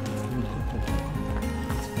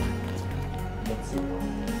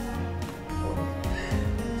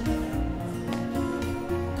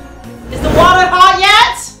 Is the water hot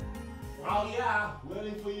yet? Oh yeah,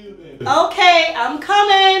 waiting for you, baby. Okay, I'm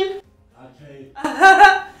coming. Okay.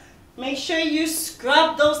 Make sure you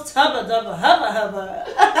scrub those hubba.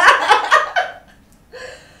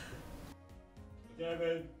 Okay,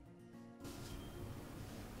 babe.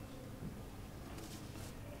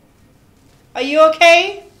 Are you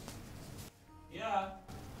okay? Yeah.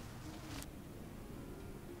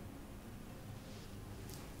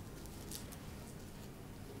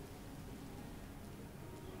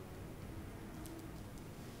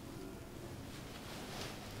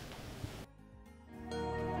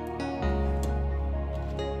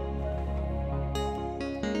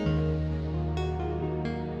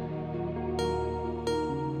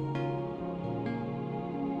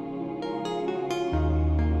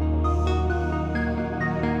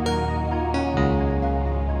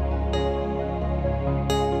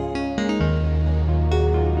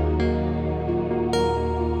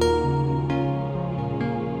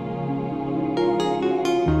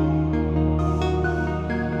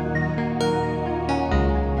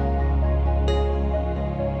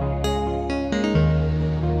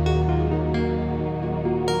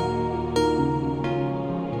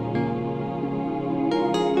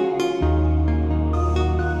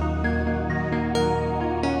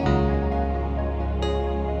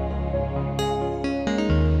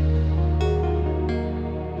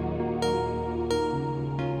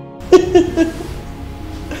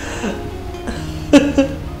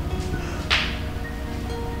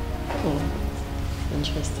 Oh,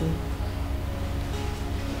 interesting.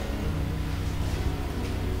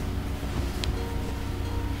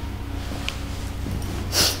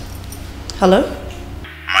 Hello?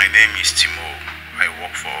 My name is Timo. I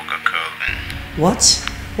work for Oga Kelvin. What?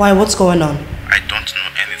 Why? What's going on? I don't know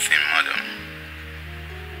anything, madam.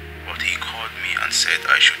 But he called me and said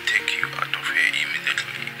I should take you out of here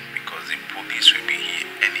immediately because the police will be here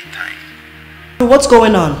anytime. What's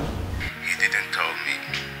going on? He didn't tell me.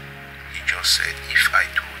 He just said if I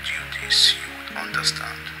told you this, you would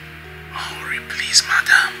understand. Hurry, please,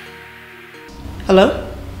 madam. Hello?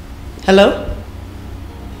 Hello?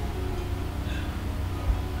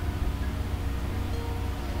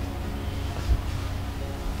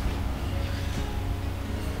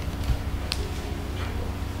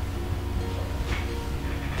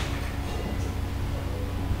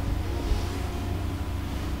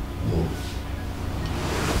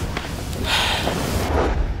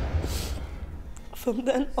 From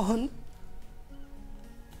then on,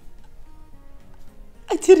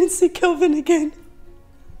 I didn't see Kelvin again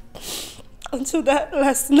until that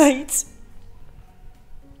last night.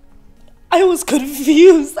 I was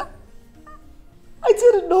confused. I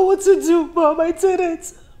didn't know what to do, Mom. I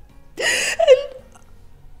didn't. And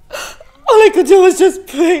all I could do was just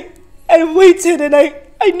pray. I waited and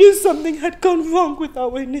I knew something had gone wrong with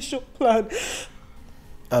our initial plan.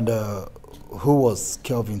 And who was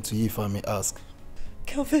Kelvin to you, if I may ask?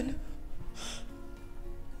 Kelvin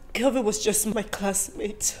was just my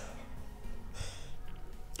classmate.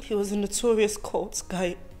 He was a notorious cult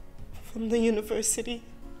guy from the university.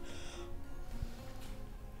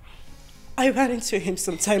 I ran into him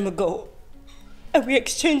some time ago and we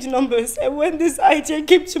exchanged numbers, and when this idea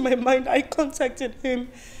came to my mind, I contacted him.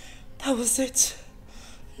 That was it.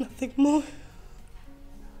 Nothing more.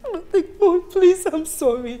 Nothing more. Please, I'm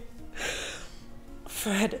sorry.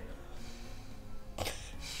 Fred,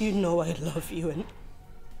 you know I love you and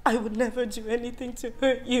I would never do anything to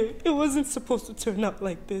hurt you. It wasn't supposed to turn out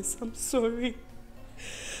like this. I'm sorry.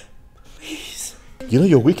 Please. You know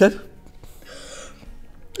you're wicked?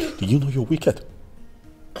 Do you know you're wicked?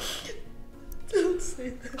 Don't say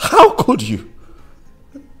that. How could you?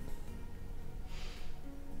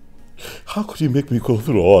 How could you make me go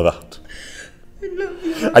through all that? I love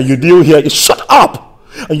you. And you kneel here, shut up!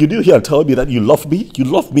 And you kneel here and tell me that you love me? You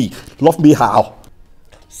love me? Love me how?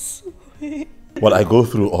 I'm sorry. Well, I go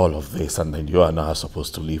through all of this and then you and I are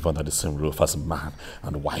supposed to live under the same roof as man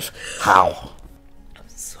and wife. How? I'm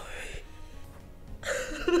sorry.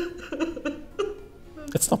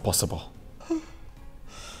 It's not possible.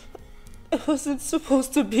 It wasn't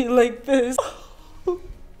supposed to be like this.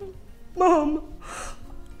 Mom,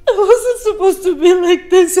 it wasn't supposed to be like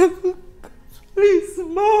this. Please,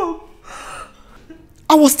 Mom.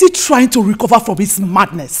 I was still trying to recover from his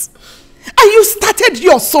madness. And you started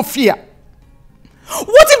yours, Sophia.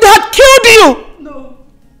 What if they had killed you? No.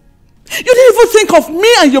 You didn't even think of me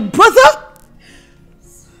and your brother?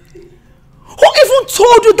 Who even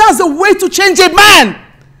told you that's the way to change a man?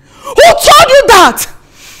 Who told you that?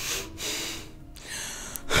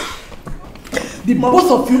 The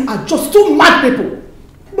both of you are just two mad people.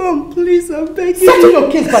 Mom, please, I'm begging you. Settle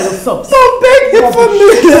your case by yourselves. Mom, beg you for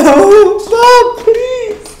me now. Mom,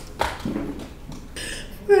 please.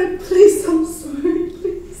 Fred, please, I'm sorry,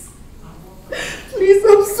 please. Please,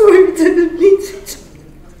 I'm sorry, I didn't mean to.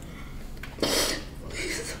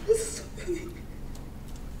 Please, I'm sorry.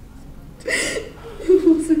 It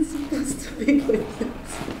wasn't supposed to be like this.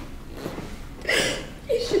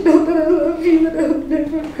 You should know that I love you and I would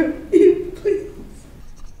never hurt you, please.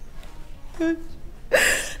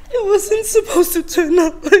 It wasn't supposed to turn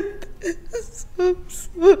out like this. I'm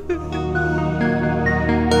sorry.